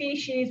other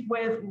species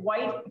with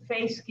white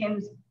face skin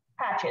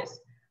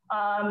patches.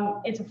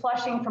 It's a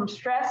flushing from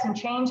stress and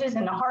changes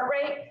in the heart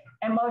rate,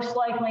 and most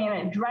likely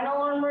an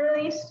adrenaline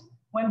release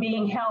when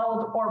being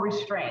held or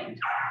restrained.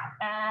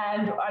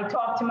 And I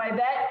talked to my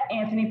vet,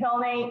 Anthony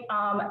Pilney,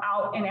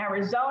 out in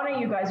Arizona.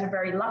 You guys are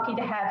very lucky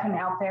to have him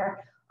out there.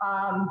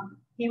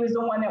 He was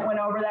the one that went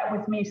over that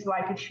with me so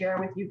I could share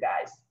with you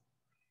guys.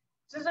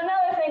 This is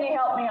another thing he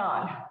helped me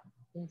on.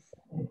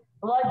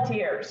 Blood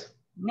tears.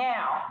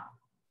 Now,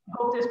 I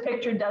hope this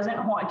picture doesn't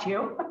haunt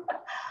you.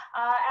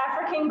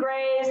 African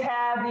Greys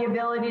have the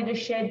ability to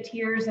shed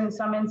tears in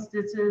some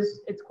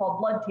instances. It's called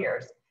blood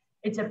tears.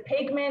 It's a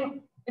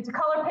pigment It's a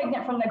color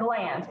pigment from the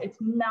glands. It's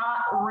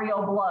not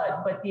real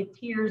blood, but the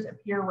tears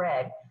appear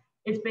red.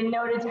 It's been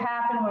noted to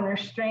happen when they're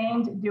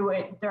strained, do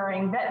it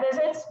during vet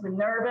visits, when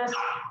nervous,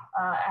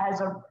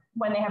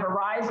 when they have a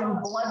rise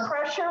in blood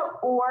pressure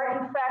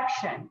or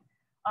infection.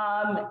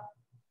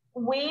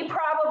 We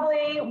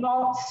probably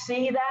won't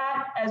see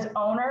that as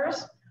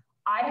owners.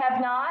 I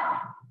have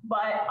not,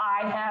 but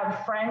I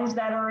have friends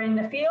that are in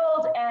the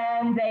field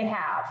and they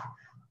have.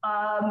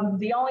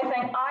 The only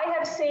thing I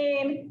have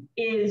seen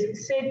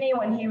is Sydney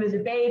when he was a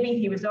baby.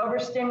 He was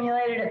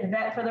overstimulated at the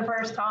vet for the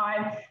first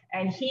time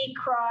and he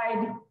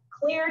cried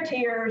clear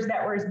tears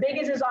that were as big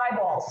as his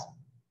eyeballs.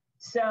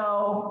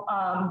 So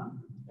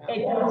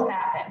it does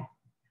happen.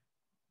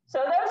 So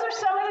those are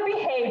some of the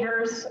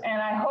behaviors,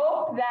 and I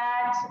hope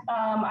that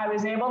I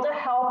was able to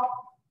help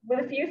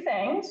with a few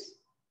things.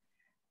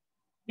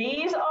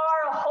 These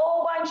are a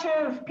whole bunch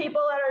of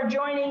people that are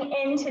joining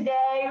in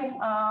today.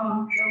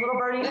 The little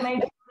birdies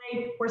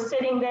they were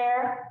sitting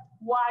there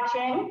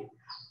watching.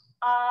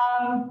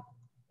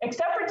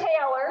 Except for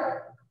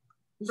Taylor,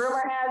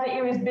 rumor has it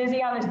he was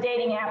busy on his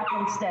dating app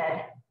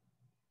instead.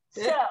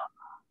 So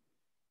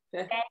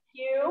thank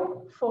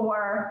you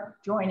for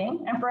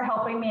joining and for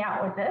helping me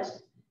out with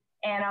this.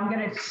 And I'm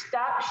going to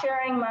stop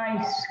sharing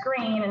my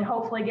screen and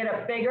hopefully get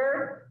it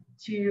bigger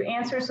to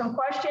answer some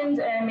questions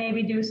and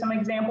maybe do some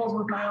examples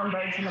with my own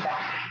birds in the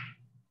back.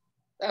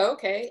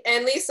 Okay.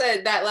 And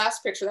Lisa, that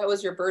last picture, that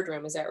was your bird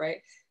room, is that right?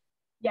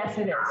 Yes,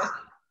 it is.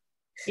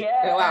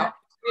 Yeah. Oh, wow.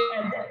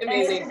 And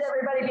amazing. this is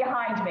everybody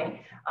behind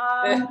me.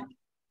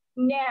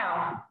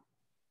 Now,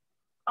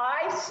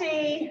 I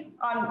see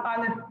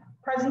on the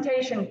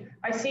presentation,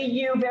 I see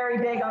you very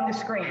big on the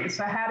screen.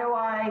 So how do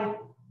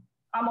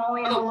I'm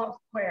only in a little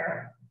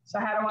square. So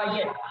how do I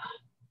get?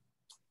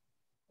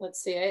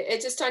 Let's see,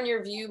 it's just on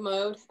your view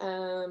mode.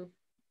 You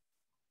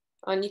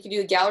can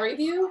do the gallery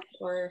view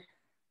or?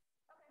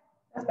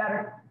 That's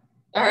better.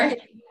 All right.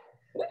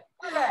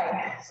 All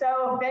right,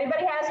 so if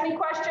anybody has any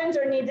questions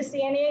or need to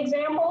see any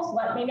examples,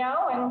 let me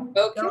know, and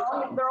okay.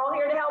 they're all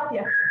here to help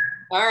you.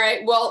 All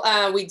right,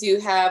 well, we do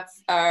have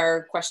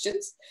our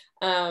questions.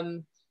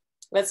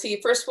 Let's see,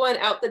 first one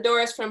out the door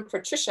is from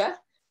Patricia.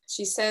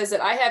 She says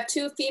that I have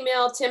 2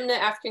 female Timneh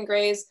African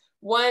Greys.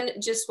 One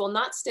just will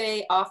not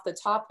stay off the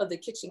top of the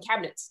kitchen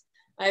cabinets.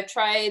 I've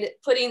tried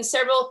putting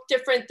several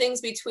different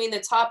things between the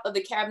top of the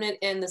cabinet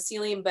and the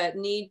ceiling, but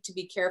need to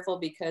be careful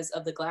because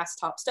of the glass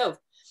top stove.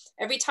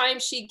 Every time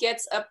she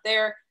gets up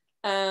there,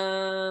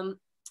 I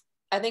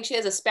think she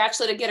has a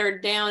spatula to get her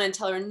down and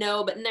tell her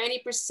no, but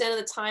 90% of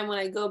the time when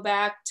I go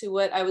back to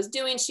what I was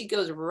doing, she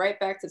goes right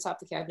back to the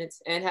top of the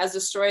cabinets and has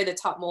destroyed the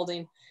top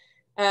molding.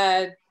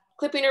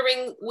 Clipping her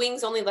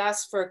wings only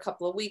lasts for a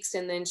couple of weeks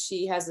and then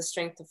she has the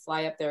strength to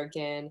fly up there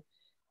again.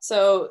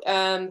 So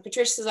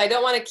Patricia says, I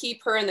don't want to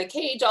keep her in the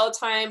cage all the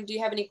time. Do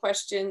you have any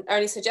questions or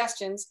any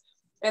suggestions?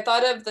 I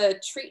thought of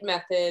the treat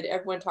method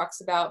everyone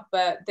talks about,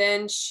 but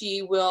then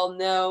she will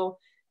know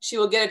she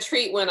will get a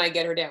treat when I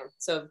get her down.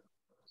 So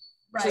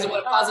right. She doesn't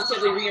want to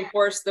positively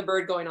reinforce the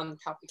bird going on the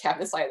top of the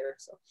cabinets either.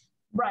 So.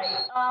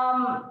 Right.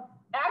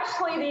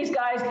 Actually, these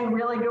guys do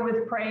really good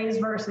with praise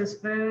versus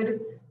food.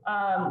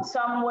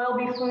 Some will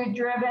be food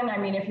driven. I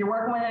mean, if you're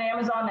working with an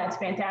Amazon, that's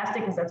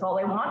fantastic because that's all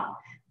they want.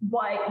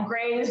 But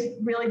Greys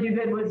really do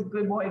good with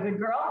good boy, good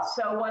girl.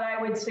 So what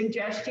I would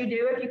suggest you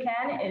do if you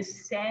can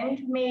is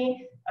send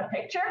me a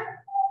picture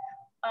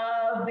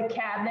of the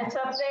cabinets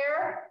up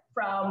there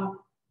from,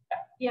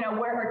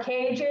 where her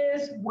cage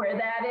is, where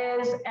that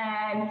is.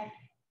 And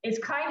it's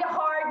kind of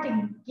hard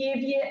to give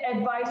you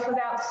advice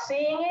without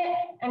seeing it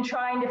and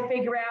trying to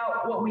figure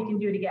out what we can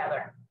do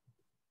together.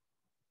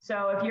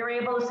 So if you're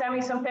able to send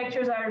me some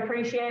pictures, I would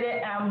appreciate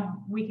it.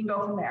 We can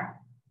go from there.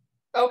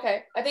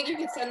 Okay, I think you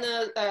can send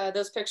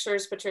those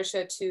pictures,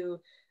 Patricia, to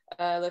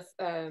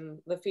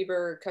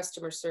Lafeber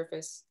customer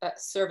service.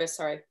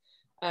 Sorry,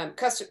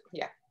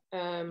 yeah.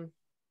 I'll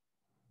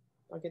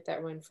get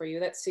that one for you.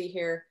 Let's see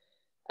here.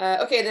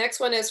 Okay, the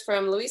next one is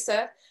from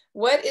Louisa.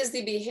 What is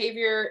the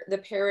behavior the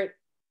parrot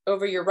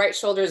over your right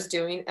shoulder is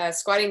doing?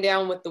 Squatting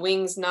down with the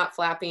wings not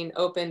flapping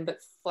open but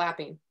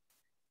flapping.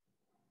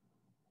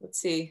 Let's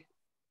see.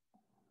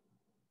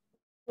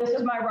 This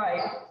is my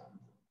right.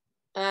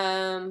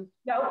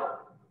 Nope.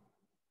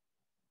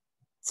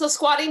 So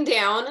squatting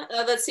down,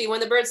 let's see, when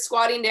the bird's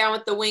squatting down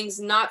with the wings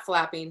not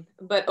flapping,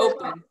 but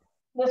open.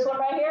 This one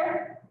right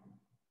here?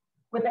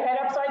 With the head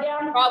upside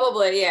down?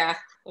 Probably, yeah.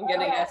 I'm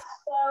gonna guess.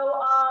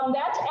 So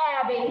that's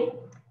Abby.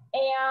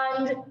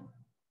 And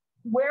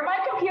where my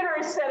computer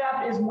is set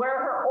up is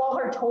where all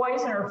her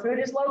toys and her food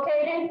is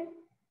located.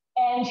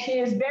 And she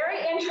is very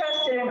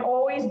interested in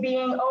always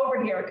being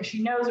over here because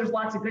she knows there's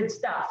lots of good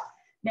stuff.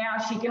 Now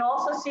she can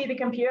also see the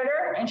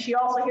computer and she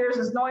also hears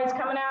this noise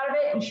coming out of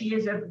it, and she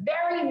is a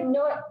very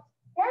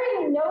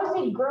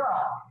nosy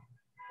girl.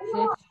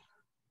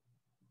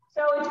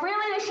 So it's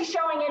really that she's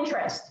showing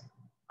interest.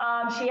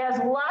 She has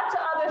lots of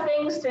other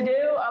things to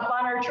do up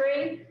on her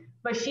tree,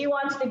 but she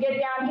wants to get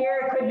down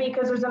here. It could be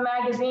because there's a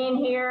magazine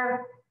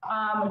here,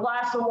 a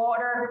glass of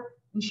water,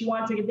 and she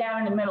wants to get down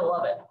in the middle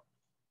of it.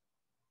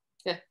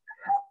 Yeah.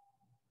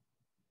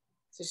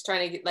 Just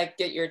trying to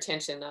get your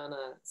attention on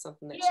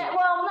something that yeah,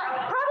 well,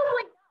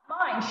 probably not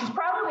mine. She's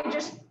probably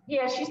just,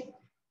 yeah,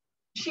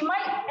 she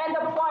might end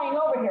up flying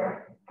over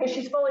here because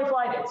she's fully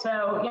flighted.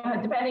 So, you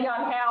know, depending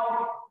on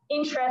how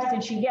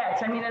interested she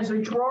gets. I mean, there's a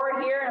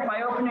drawer here, and if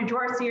I open a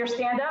drawer, see her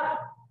stand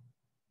up.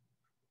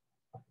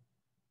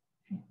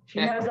 She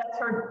knows that's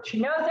her.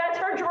 She knows that's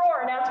her drawer,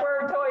 and that's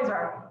where her toys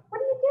are.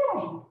 What are you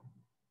doing?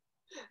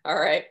 All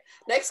right.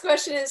 Next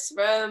question is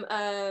from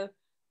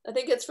I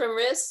think it's from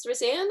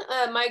Rizan.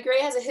 My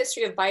gray has a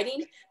history of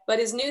biting, but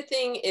his new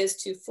thing is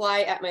to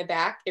fly at my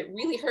back. It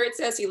really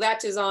hurts as he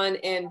latches on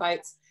and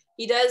bites.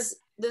 He does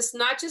this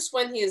not just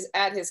when he is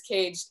at his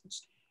cage.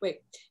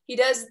 Wait, he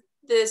does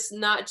this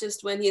not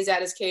just when he is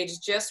at his cage,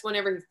 just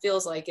whenever he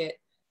feels like it.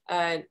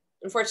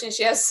 Unfortunately,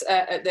 she has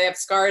they have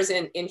scars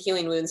and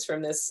healing wounds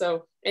from this.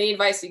 So, any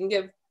advice you can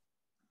give to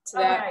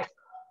that? Okay.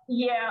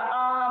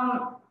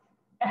 Yeah.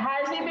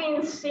 Has he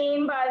been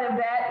seen by the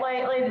vet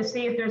lately to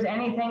see if there's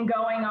anything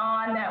going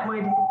on that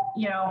would,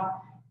 you know,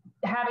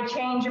 have a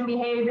change in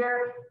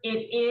behavior?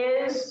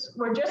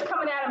 We're just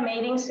coming out of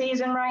mating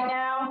season right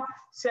now.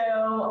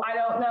 So I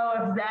don't know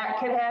if that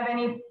could have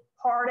any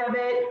part of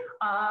it.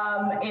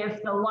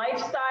 If the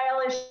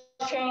lifestyle is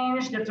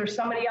changed, if there's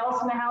somebody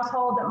else in the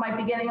household that might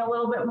be getting a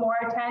little bit more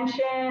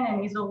attention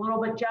and he's a little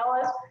bit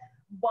jealous.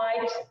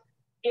 But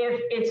if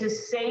it's a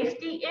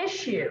safety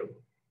issue,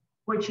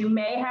 what you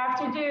may have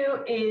to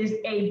do is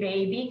a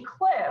baby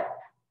clip.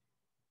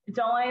 It's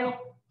only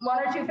 1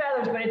 or 2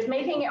 feathers, but it's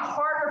making it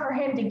harder for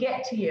him to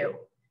get to you,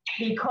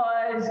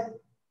 because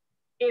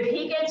if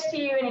he gets to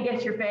you and he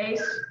gets your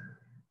face,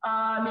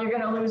 you're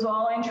going to lose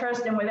all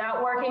interest. And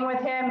without working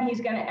with him, he's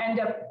going to end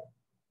up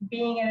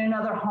being in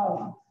another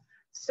home.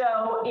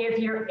 So if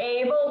you're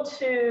able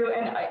to,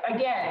 and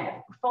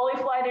again, fully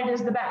flighted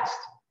is the best,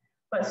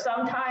 but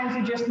sometimes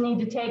you just need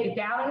to take it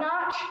down a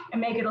notch and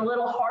make it a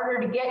little harder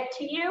to get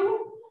to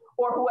you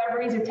or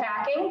whoever he's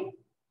attacking.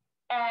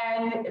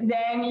 And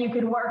then you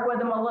could work with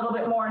him a little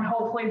bit more and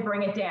hopefully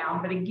bring it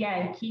down. But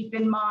again, keep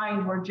in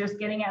mind, we're just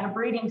getting out of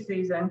breeding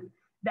season.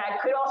 That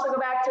could also go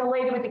back to the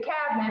lady with the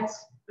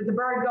cabinets, with the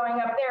bird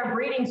going up there,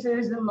 breeding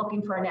season,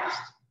 looking for a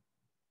nest.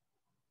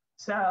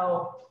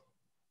 So,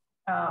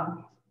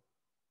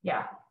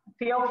 yeah,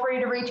 feel free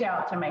to reach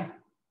out to me.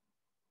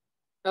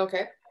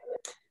 Okay.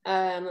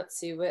 Let's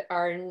see what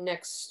our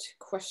next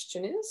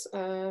question is.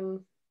 Hi,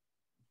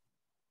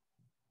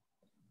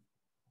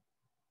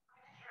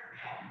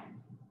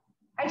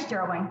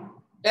 Sterling.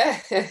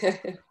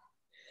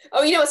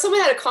 Oh, you know,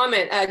 someone had a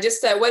comment.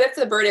 What if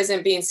the bird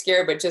isn't being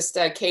scared, but just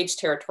cage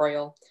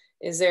territorial?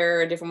 Is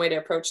there a different way to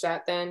approach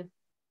that then?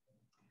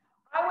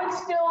 I would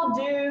still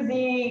do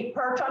the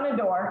perch on the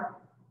door,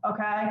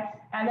 okay?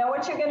 And then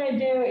what you're gonna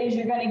do is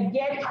you're gonna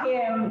get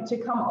him to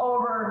come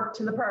over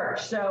to the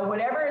perch. So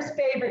whatever his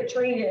favorite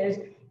treat is,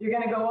 you're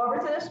gonna go over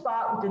to the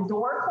spot with the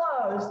door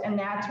closed, and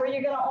that's where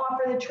you're gonna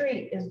offer the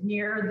treat, is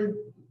near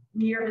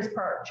his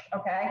perch,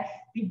 okay?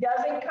 If he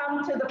doesn't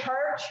come to the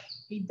perch,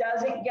 he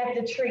doesn't get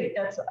the treat.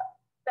 That's a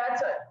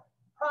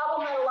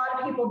problem that a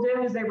lot of people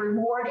do, is they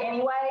reward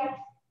anyway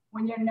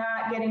when you're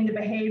not getting the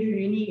behavior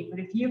you need. But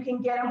if you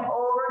can get him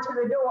over to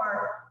the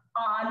door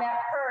on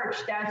that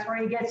perch, that's where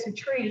he gets the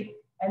treat.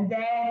 And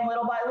then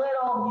little by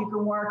little, you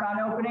can work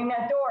on opening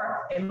that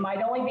door. It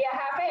might only be a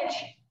 ½ inch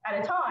at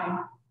a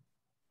time,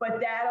 but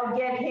that'll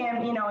get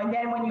him, you know, and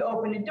then when you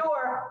open the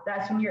door,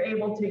 that's when you're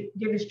able to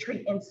give his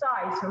treat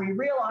inside. So he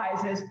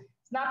realizes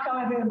it's not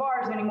coming through the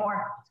bars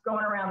anymore, it's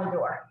going around the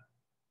door,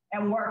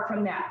 and work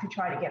from that to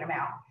try to get him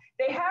out.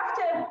 They have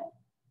to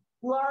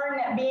learn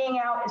that being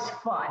out is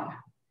fun.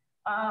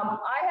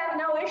 I have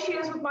no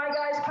issues with my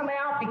guys coming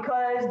out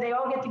because they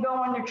all get to go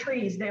on their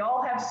trees. They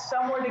all have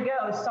somewhere to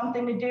go,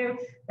 something to do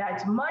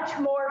that's much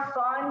more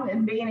fun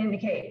than being in the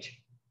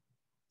cage.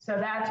 So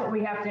that's what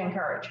we have to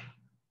encourage.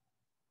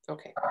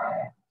 Okay.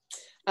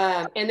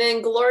 And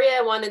then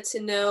Gloria wanted to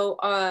know,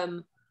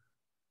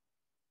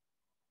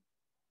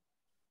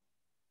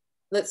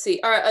 let's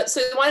see. So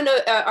you want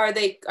to know,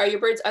 are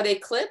your birds, are they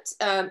clipped?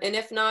 And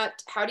if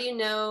not, how do you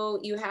know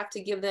you have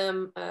to give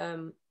them,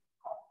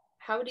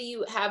 how do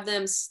you have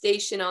them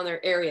stationed on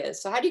their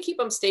areas? So how do you keep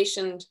them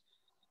stationed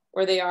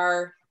where they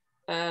are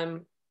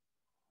if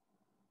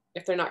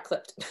they're not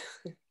clipped?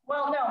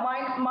 Well, no,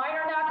 mine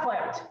are not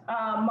clipped.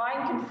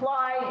 Mine can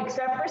fly,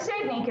 except for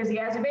Sydney, because he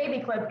has a baby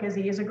clip, because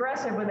he is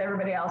aggressive with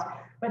everybody else.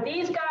 But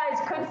these guys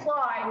could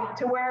fly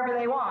to wherever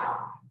they want.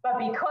 But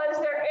because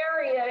their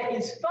area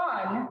is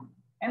fun,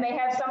 and they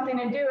have something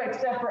to do,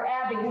 except for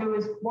Abby, who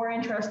is more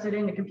interested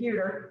in the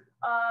computer,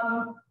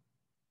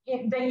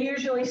 they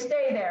usually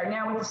stay there.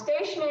 Now, with the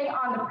stationing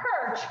on the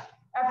perch,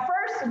 at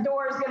first the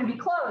door is going to be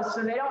closed,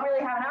 so they don't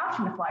really have an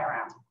option to fly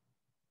around.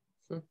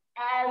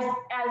 As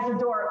the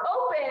door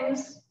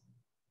opens,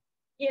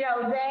 you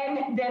know,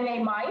 then they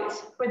might,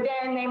 but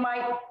then they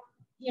might,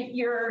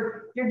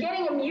 you're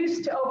getting them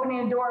used to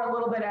opening the door a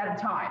little bit at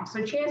a time.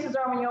 So chances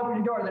are when you open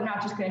the door, they're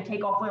not just going to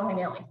take off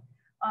willy-nilly.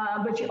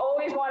 But you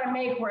always want to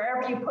make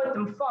wherever you put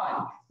them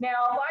fun.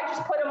 Now, if I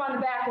just put them on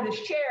the back of this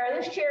chair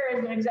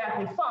isn't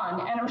exactly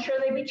fun, and I'm sure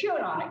they'd be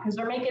chewing on it because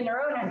they're making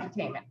their own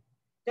entertainment.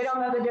 They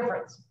don't know the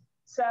difference.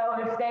 So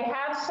if they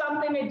have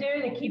something to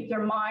do to keep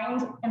their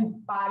minds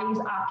and bodies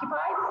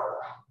occupied,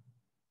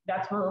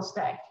 that's where they'll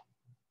stay.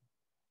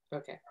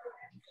 Okay.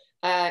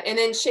 And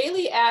then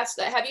Shaylee asked,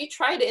 have you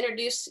tried to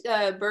introduce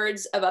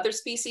birds of other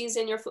species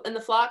in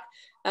the flock?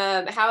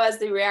 How has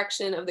the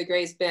reaction of the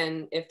grays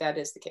been, if that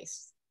is the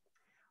case?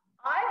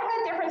 I've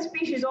had different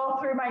species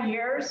all through my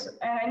years,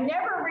 and I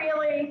never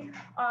really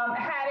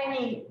had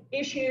any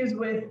issues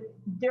with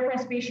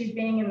different species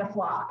being in the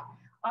flock.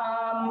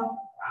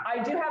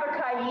 I do have a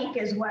kayik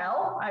as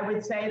well. I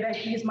would say that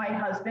he's my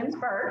husband's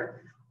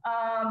bird.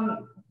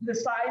 The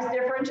size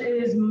difference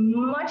is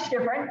much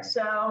different,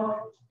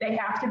 so they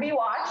have to be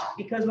watched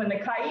because when the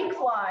kayik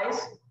flies,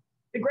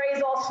 the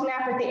grays all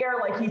snap at the air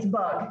like he's a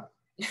bug.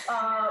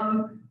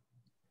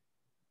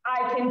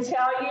 I can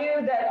tell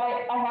you that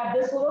I have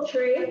this little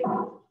tree,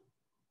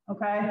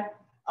 okay?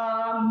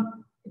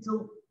 It's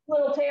a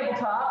little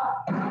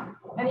tabletop,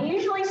 and he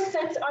usually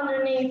sits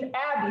underneath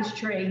Abby's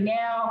tree.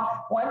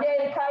 Now, one day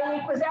the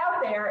kayik was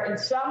out there, and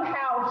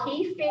somehow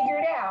he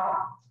figured out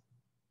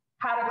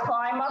how to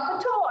climb up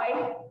a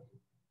toy,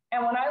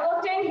 and when I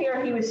looked in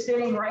here, he was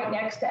sitting right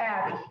next to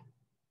Abby.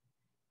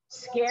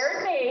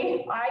 Scared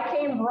me. I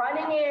came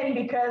running in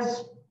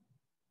because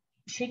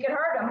she could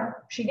hurt him.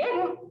 She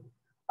didn't.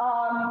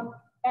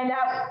 And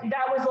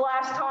that was the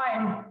last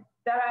time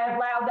that I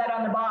allowed that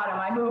on the bottom.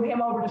 I moved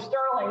him over to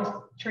Sterling's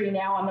tree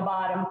now on the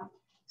bottom,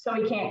 so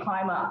he can't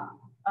climb up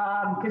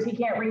because he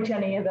can't reach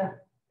any of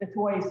the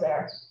toys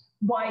there.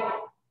 But,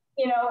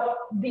 you know,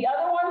 the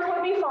other ones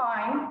would be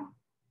fine.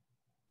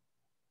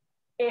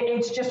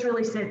 It's just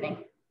really Sydney.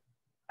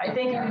 I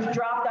think it was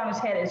dropped on his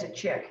head as a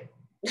chick.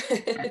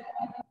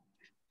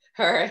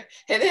 All right.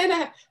 And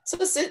then,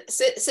 so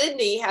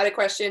Sydney had a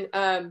question.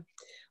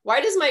 Why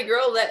does my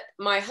girl let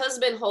my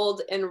husband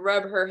hold and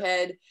rub her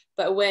head,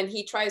 but when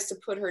he tries to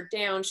put her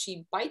down,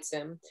 she bites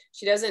him?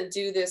 She doesn't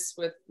do this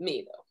with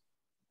me, though.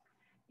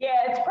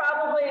 Yeah, it's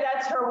probably,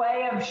 that's her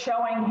way of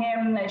showing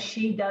him that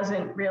she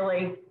doesn't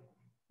really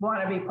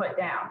want to be put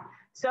down.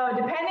 So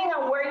depending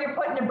on where you're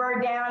putting the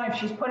bird down, if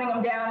she's putting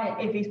him down,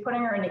 if he's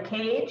putting her in a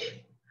cage,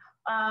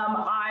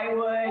 I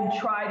would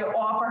try to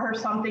offer her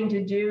something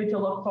to do to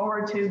look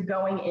forward to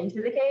going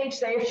into the cage.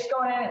 Say if she's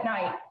going in at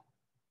night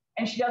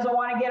and she doesn't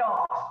want to get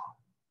off.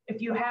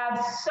 If you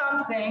have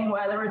something,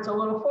 whether it's a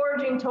little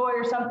foraging toy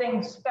or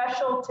something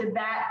special to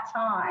that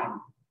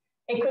time,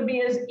 it could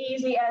be as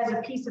easy as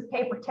a piece of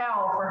paper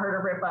towel for her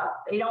to rip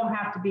up. They don't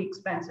have to be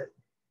expensive.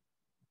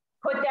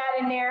 Put that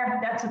in there,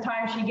 that's the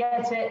time she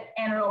gets it,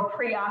 and it'll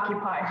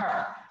preoccupy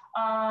her.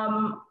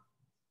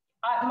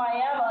 My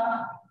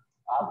Emma,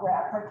 I'll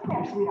grab her. Come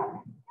here, sweetheart.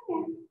 Come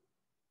here.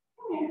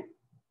 Come here.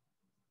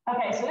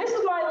 Okay, so this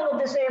is my little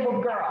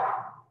disabled girl.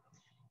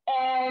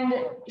 And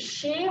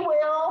she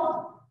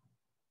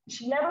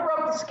never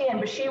broke the skin,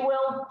 but she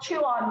will chew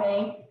on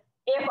me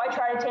if I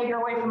try to take her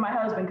away from my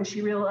husband because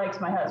she really likes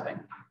my husband.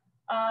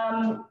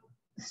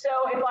 So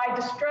if I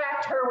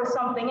distract her with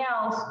something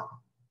else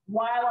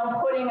while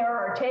I'm putting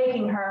her or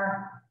taking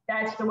her,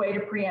 that's the way to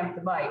preempt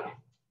the bite.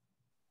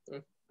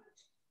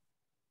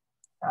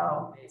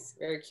 Oh, nice.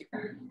 Very cute.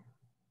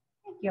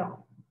 Thank you.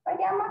 Right,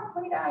 Emma?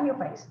 What do you got on your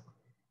face?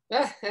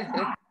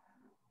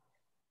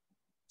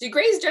 Do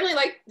grays generally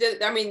like, do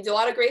a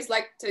lot of grays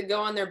like to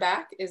go on their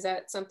back? Is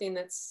that something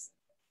that's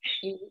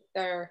unique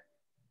there?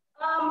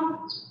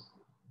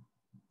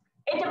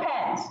 It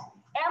depends.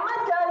 Emma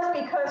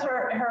does because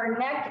her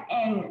neck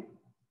and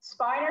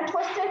spine are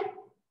twisted.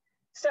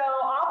 So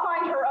I'll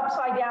find her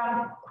upside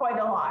down quite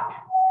a lot.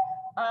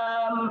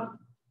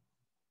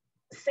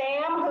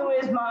 Sam, who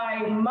is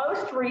my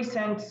most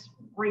recent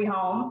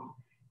rehome,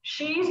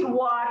 she's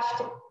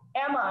watched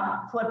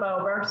Emma flip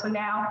over, so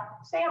now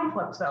Sam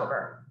flips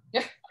over.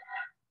 Yeah.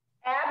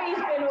 Abby's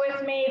been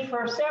with me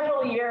for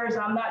several years.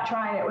 I'm not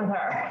trying it with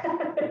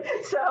her.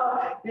 So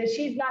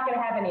she's not going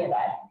to have any of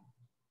that.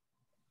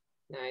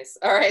 Nice.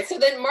 All right. So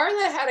then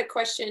Marla had a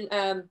question.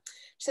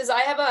 She says,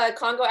 I have a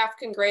Congo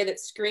African Grey that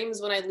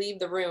screams when I leave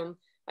the room.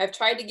 I've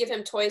tried to give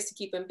him toys to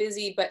keep him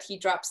busy, but he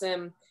drops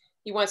them.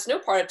 He wants no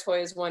part of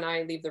toys when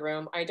I leave the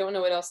room. I don't know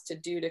what else to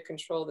do to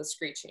control the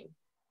screeching.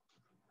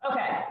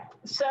 Okay.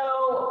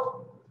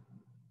 So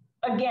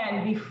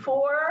again,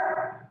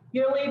 before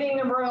you're leaving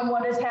the room,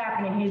 what is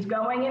happening? He's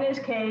going in his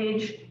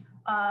cage.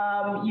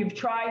 You've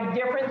tried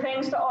different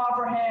things to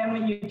offer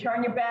him. You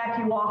turn your back,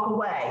 you walk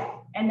away.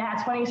 And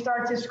that's when he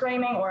starts his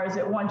screaming, or is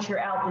it once you're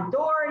out the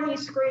door and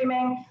he's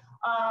screaming?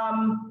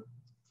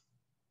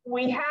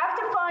 We have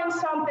to find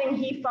something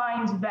he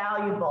finds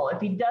valuable.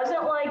 If he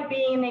doesn't like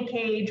being in a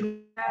cage,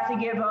 we have to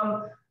give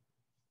him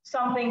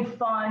something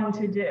fun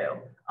to do.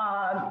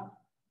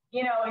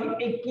 You know,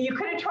 you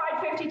could have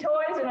tried 50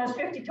 toys and those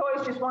 50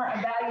 toys just weren't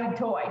a valued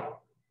toy.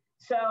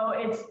 So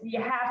you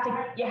have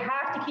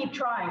to keep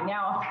trying.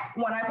 Now,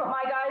 when I put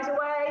my guys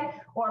away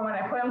or when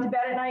I put them to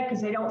bed at night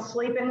because they don't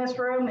sleep in this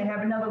room, they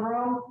have another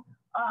room,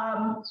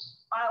 I'll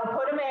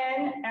put them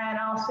in and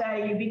I'll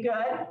say, you be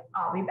good,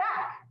 I'll be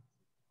back.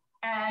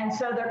 And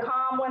so they're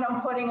calm when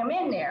I'm putting them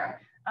in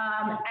there.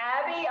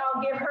 Abby,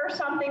 I'll give her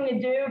something to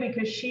do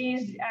because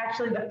she's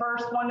actually the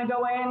first one to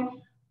go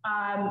in.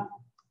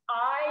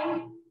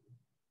 I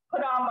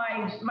put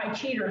on my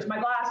cheaters, my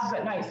glasses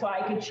at night, so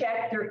I could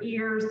check their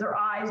ears, their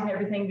eyes, and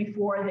everything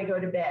before they go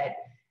to bed.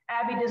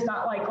 Abby does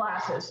not like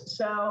glasses,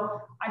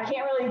 so I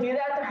can't really do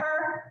that to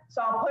her.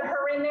 So I'll put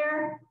her in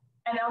there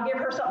and I'll give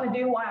her something to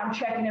do while I'm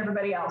checking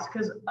everybody else.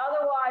 Because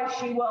otherwise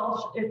she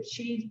will, if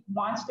she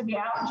wants to be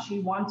out and she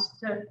wants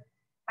to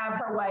have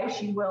her way,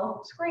 she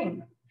will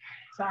scream.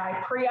 So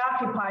I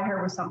preoccupy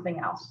her with something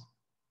else.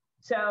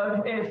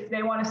 So if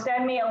they want to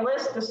send me a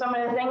list of some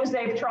of the things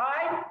they've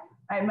tried,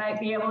 I might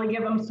be able to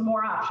give them some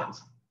more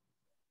options.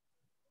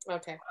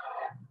 Okay.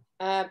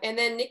 And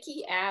then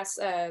Nikki asks,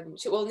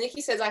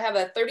 Nikki says, I have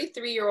a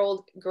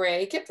 33-year-old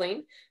gray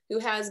Kipling who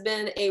has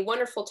been a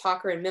wonderful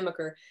talker and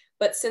mimicker,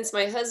 but since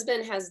my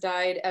husband has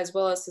died, as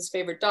well as his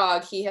favorite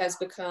dog, he has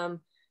become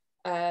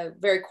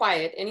very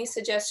quiet. Any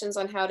suggestions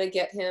on how to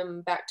get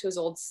him back to his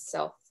old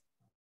self?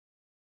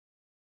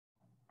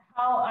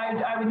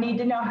 I would need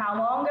to know how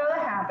long ago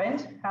that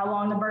happened, how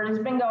long the bird has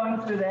been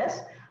going through this.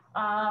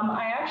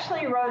 I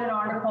actually wrote an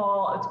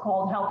article, it's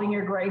called Helping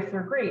Your Gray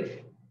Through Grief.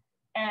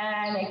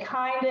 And it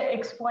kind of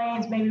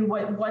explains maybe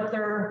what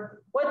they're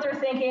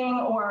thinking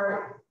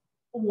or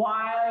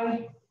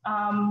why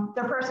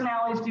their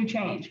personalities do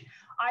change.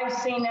 I've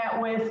seen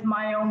that with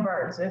my own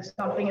birds. If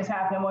something has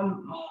happened,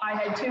 when I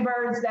had 2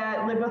 birds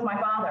that lived with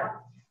my father,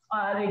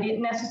 they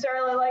didn't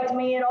necessarily like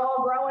me at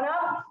all growing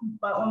up,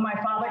 but when my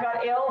father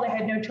got ill, they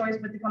had no choice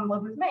but to come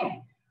live with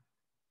me.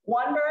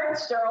 One bird,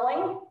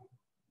 Sterling,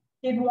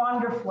 did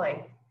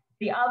wonderfully.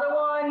 The other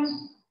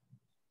one,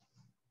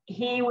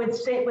 he would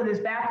sit with his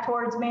back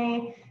towards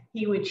me.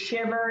 He would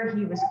shiver.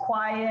 He was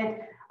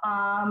quiet.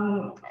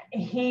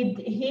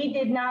 He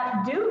did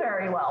not do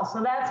very well.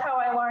 So that's how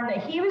I learned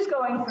that he was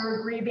going through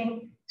a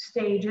grieving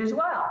stage as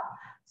well.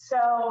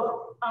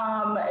 So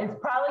it's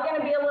probably going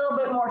to be a little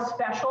bit more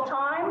special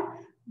time.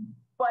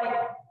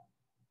 But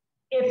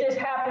if this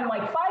happened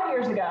like 5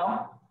 years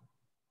ago,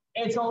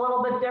 it's a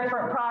little bit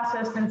different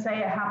process than say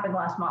it happened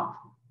last month.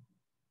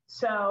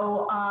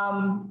 So,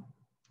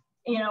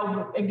 you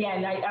know,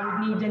 again, I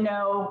would need to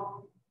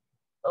know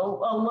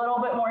a little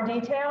bit more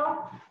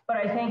detail, but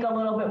I think a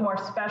little bit more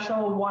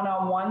special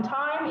one-on-one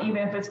time,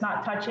 even if it's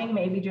not touching,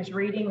 maybe just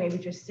reading, maybe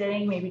just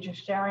sitting, maybe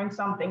just sharing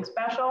something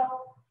special,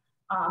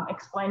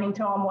 explaining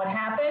to them what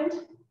happened.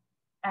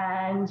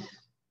 And,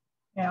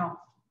 you know,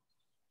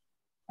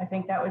 I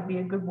think that would be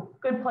a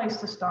good place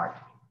to start.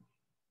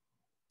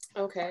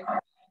 Okay.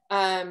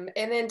 And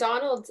then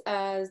Donald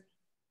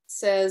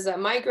says,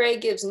 my gray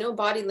gives no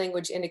body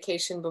language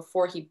indication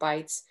before he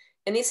bites.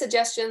 Any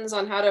suggestions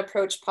on how to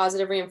approach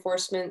positive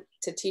reinforcement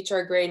to teach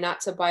our gray not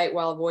to bite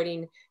while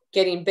avoiding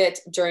getting bit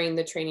during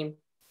the training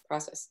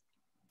process?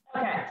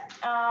 Okay.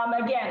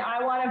 Again,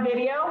 I want a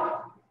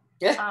video.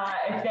 Yeah.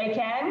 If they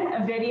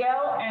can, a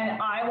video,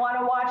 and I want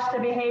to watch the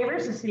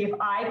behaviors to see if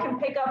I can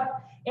pick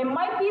up. It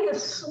might be the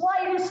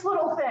slightest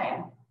little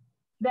thing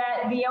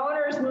that the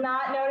owner is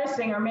not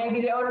noticing, or maybe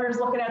the owner is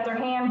looking at their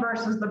hand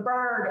versus the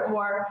bird,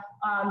 or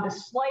the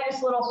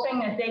slightest little thing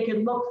that they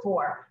could look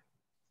for.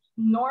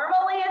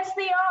 Normally it's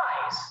the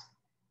eyes,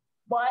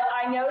 but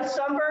I know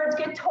some birds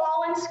get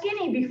tall and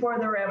skinny before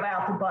they're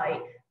about to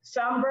bite.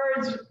 Some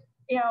birds,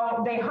 you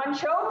know, they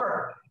hunch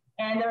over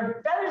and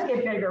their feathers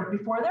get bigger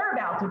before they're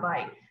about to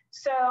bite.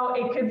 So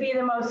it could be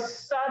the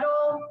most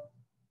subtle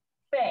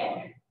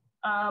thing.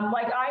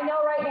 Like I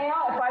know right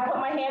now, if I put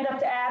my hand up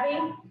to Abby,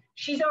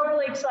 she's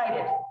overly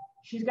excited.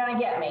 She's gonna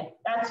get me.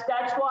 That's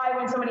why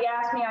when somebody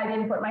asked me, I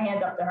didn't put my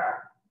hand up to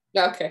her.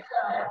 Okay.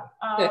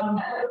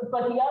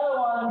 But the other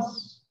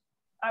ones,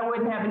 I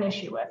wouldn't have an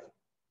issue with.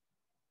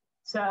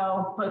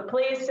 So, but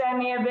please send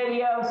me a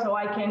video so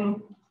I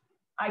can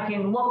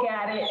look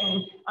at it.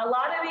 And a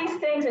lot of these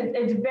things,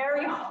 it's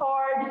very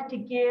hard to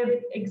give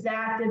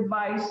exact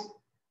advice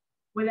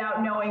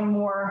without knowing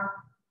more,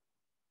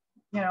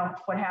 you know,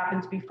 what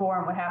happens before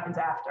and what happens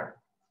after.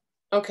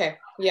 Okay.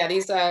 Yeah,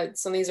 these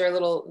some of these are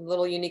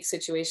little unique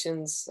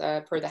situations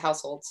per the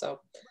household. So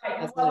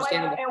that's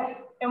understandable.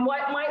 And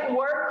what might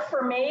work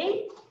for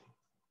me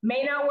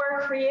may not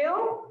work for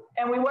you,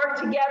 and we work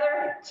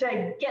together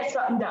to get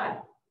something done.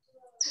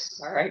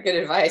 All right, good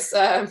advice.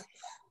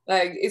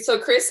 So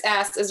Chris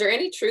asks, is there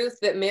any truth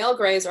that male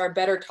grays are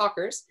better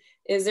talkers?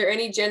 Is there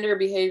any gender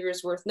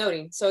behaviors worth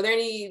noting? So are there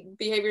any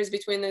behaviors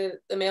between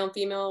the male and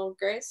female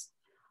grays?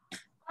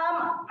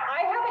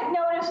 I haven't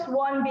noticed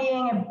one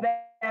being a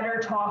better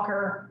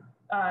talker,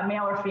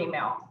 male or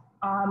female,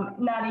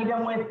 not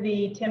even with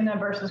the Timneh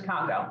versus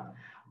Congo.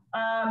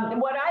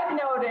 What I've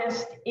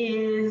noticed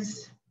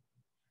is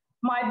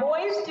my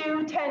boys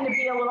do tend to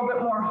be a little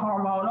bit more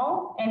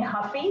hormonal and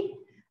huffy.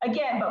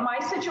 Again, but my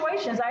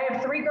situation is I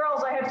have 3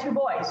 girls, I have 2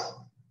 boys.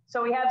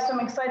 So we have some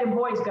excited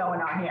boys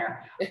going on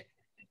here.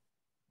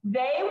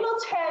 They will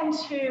tend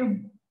to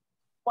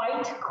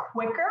bite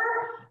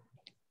quicker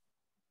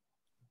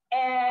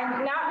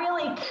and not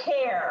really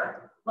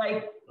care,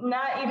 like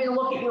not even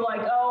look at you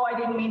like, oh, I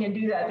didn't mean to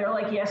do that. They're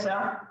like, yes,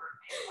 sir.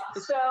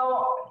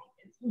 So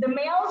the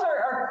males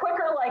are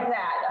quicker like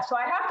that. So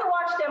I have to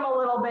watch them a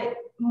little bit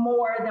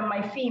more than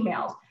my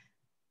females.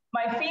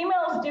 My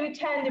females do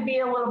tend to be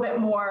a little bit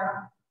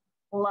more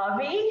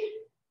lovey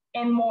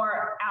and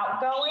more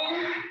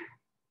outgoing.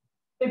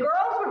 The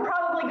girls would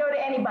probably go to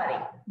anybody.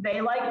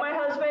 They like my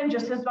husband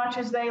just as much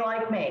as they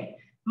like me.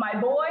 My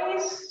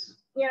boys,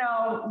 you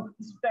know,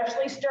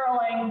 especially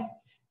Sterling,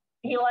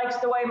 he likes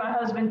the way my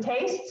husband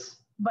tastes,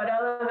 but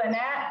other than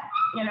that,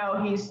 you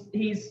know,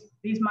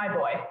 he's my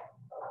boy.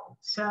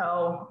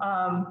 So,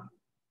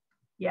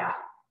 yeah.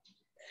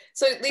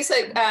 So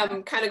Lisa,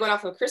 kind of going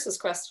off of Chris's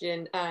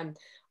question,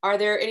 are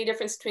there any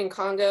difference between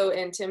Congo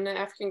and Timneh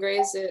African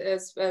Greys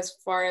as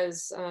far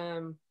as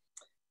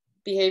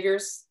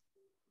behaviors?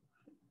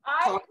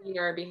 Talking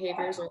or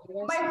behaviors or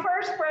my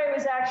first gray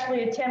was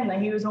actually a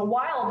Timneh. He was a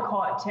wild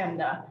caught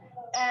Timneh.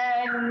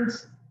 And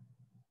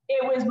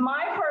it was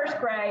my first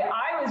gray.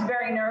 I was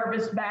very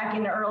nervous back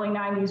in the early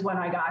 90s when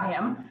I got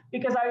him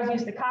because I was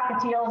used to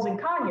cockatiels and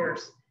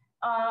conures.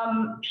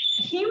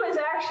 He was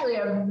actually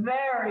a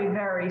very,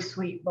 very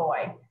sweet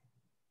boy.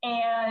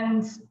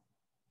 And,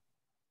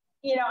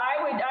 you know,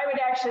 I would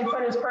actually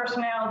put his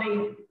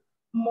personality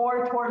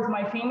more towards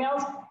my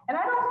females. And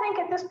I don't think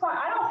at this point,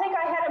 I don't think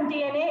I had him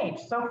DNA'd.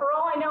 So for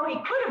all I know, he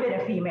could have been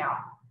a female.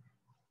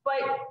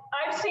 But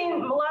I've seen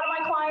a lot of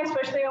my clients,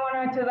 especially when I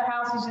went to the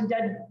houses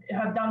that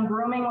have done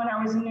grooming when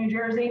I was in New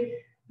Jersey,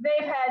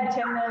 they've had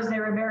Timnehs. They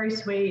were very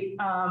sweet,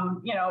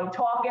 you know,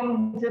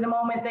 talking to the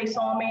moment they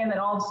saw me, and then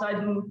all of a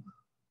sudden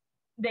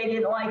they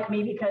didn't like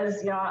me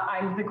because, you know,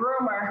 I'm the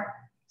groomer.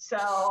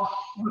 So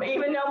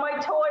even though my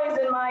toys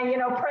and my, you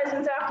know,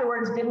 presents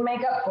afterwards didn't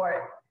make up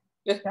for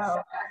it.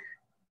 So.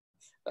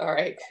 All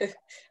right.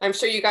 I'm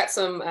sure you got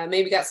some,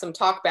 maybe got some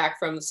talk back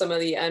from some of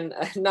the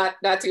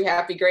not too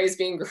happy Greys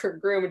being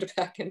groomed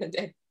back in the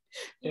day.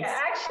 Yeah,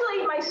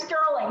 actually my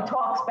Sterling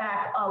talks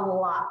back a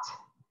lot.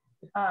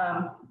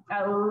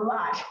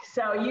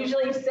 So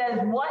usually says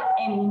what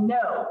and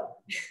no.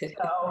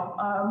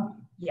 So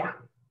yeah.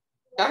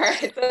 All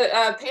right.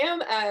 So,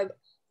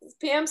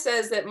 Pam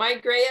says that my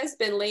Grey has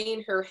been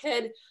laying her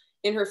head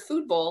in her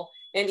food bowl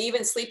and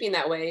even sleeping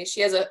that way.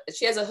 She has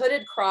a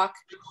hooded croc,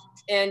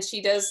 and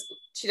she does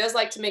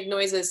like to make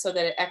noises so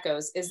that it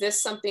echoes. Is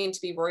this something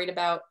to be worried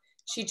about?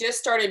 She just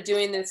started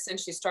doing this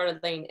since she started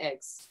laying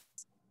eggs.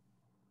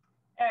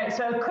 All right,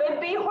 so it could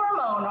be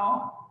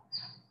hormonal.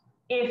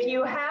 If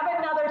you have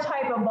another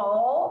type of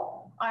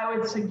bowl, I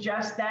would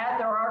suggest that.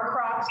 There are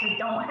crocs that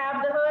don't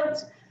have the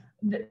hoods.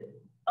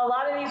 A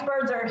lot of these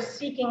birds are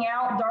seeking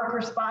out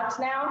darker spots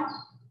now.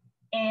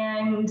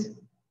 And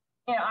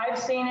you know, I've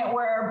seen it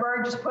where a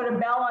bird just put a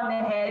bell on the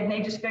head and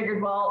they just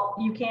figured, well,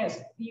 I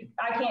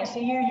can't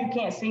see you, you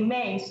can't see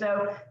me.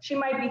 So she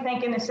might be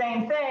thinking the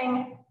same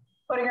thing,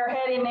 putting her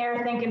head in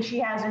there thinking she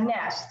has a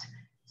nest.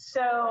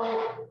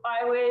 So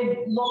I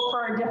would look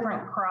for a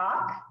different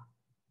croc.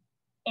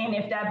 And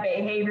if that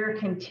behavior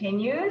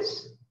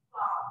continues,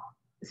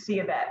 see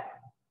a vet.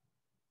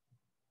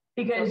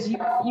 Because you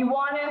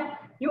want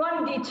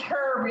to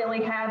deter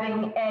really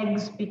having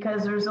eggs,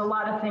 because there's a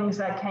lot of things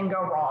that can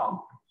go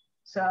wrong.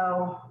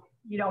 So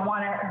you don't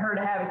want her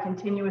to have a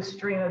continuous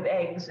stream of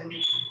eggs and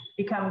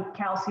become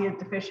calcium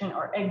deficient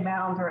or egg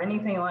bound or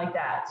anything like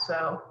that.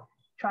 So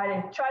try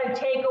to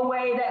take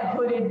away that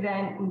hooded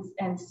vent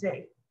and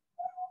see.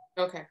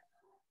 Okay.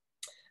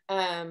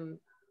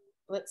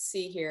 Let's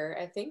see here.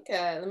 I think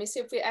let me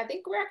see if I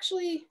think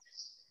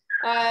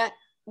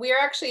we are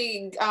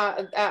actually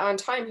on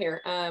time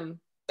here.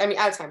 I mean,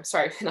 out of time,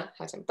 sorry, not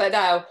out of time,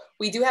 but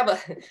we do have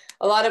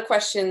a lot of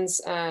questions.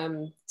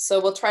 So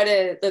we'll try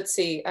to, let's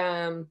see,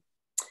 if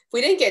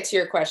we didn't get to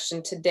your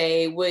question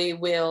today, we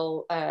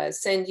will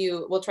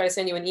we'll try to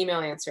send you an email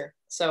answer.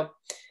 So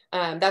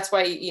that's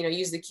why, you know,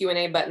 use the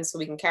Q&A button so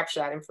we can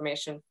capture that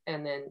information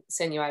and then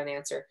send you out an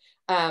answer.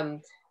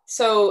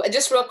 So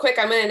just real quick,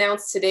 I'm gonna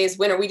announce today's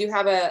winner. We do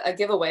have a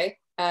giveaway,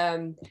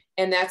 and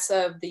that's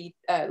of the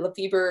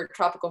Lafeber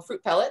tropical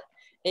fruit pellet,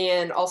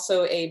 and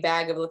also a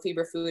bag of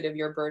Lafeber food of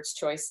your bird's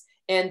choice.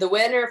 And the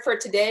winner for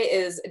today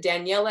is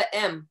Daniela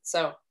M.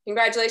 So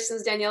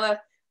congratulations, Daniela.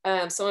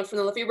 Someone from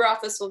the Lafeber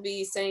office will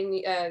be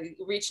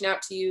reaching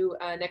out to you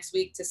next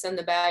week to send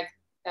the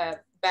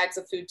bags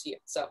of food to you.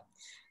 So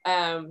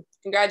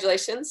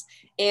congratulations.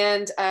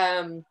 And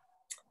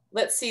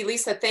let's see,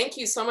 Lisa, thank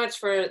you so much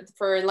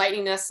for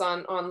enlightening us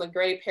on the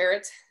gray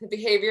parrot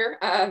behavior.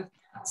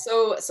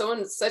 So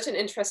such an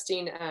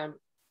interesting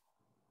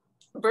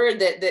bird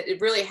that it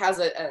really has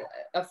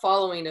a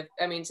following of,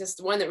 I mean,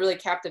 just one that really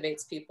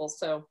captivates people.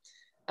 So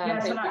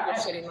yes, thank you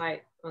for shedding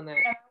light on that.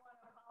 I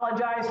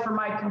apologize for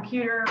my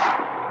computer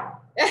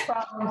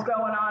problems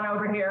going on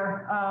over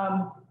here.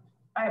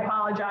 I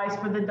apologize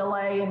for the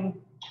delay and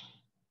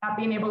not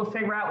being able to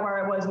figure out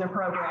where I was in the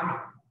program.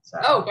 So.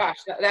 Oh gosh,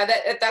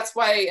 that's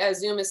why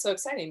Zoom is so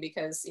exciting,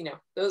 because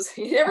those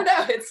you never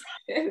know,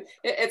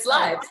 it's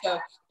live, so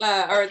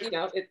or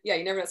yeah,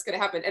 you never know what's going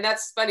to happen. And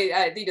that's funny,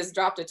 they just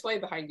dropped a toy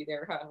behind you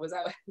there, huh? Was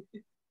that?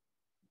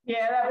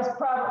 Yeah, that was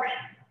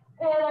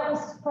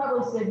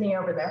probably Sydney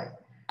over there.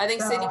 I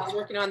think Sydney was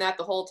working on that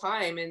the whole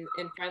time, and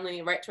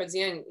finally right towards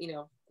the end,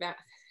 that.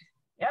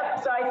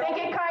 Yep, so I think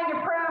it kind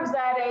of proves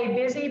that a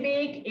busy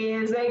beak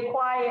is a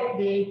quiet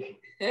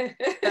beak. So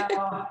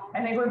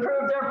I think we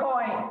proved our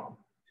point.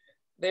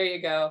 There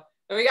you go.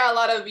 And we got a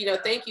lot of,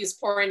 thank yous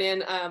pouring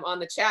in on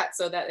the chat.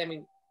 So that,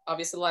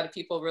 obviously a lot of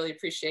people really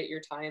appreciate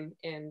your time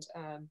and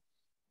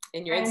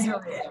your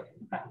insight.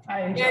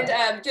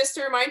 And just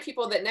to remind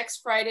people that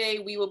next Friday,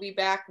 we will be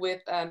back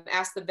with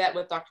Ask the Vet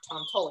with Dr.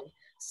 Tom Tully.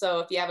 So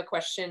if you have a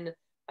question,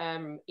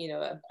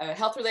 a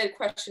health-related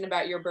question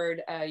about your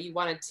bird, you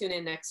want to tune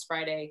in next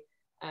Friday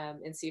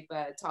and see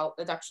if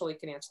Dr. Tully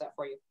can answer that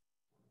for you.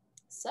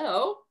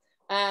 So,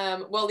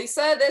 well,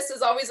 Lisa, this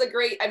is always a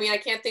great, I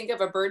can't think of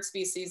a bird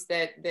species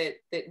that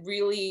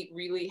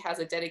really has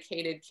a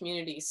dedicated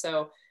community.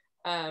 So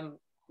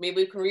maybe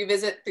we can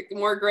revisit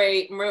more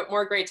great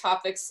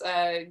topics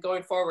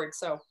going forward.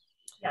 So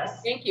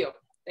yes, thank you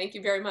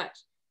very much.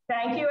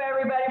 Thank you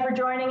everybody for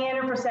joining in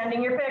and for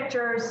sending your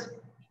pictures.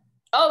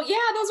 Oh yeah,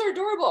 those are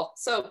adorable.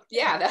 So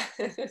yeah.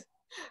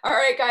 All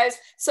right, guys.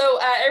 So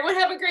everyone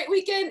have a great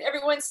weekend.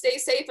 Everyone stay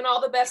safe, and all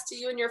the best to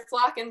you and your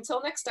flock.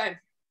 Until next time.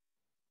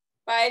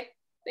 Bye.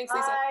 Thanks,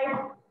 Lisa.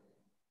 Bye.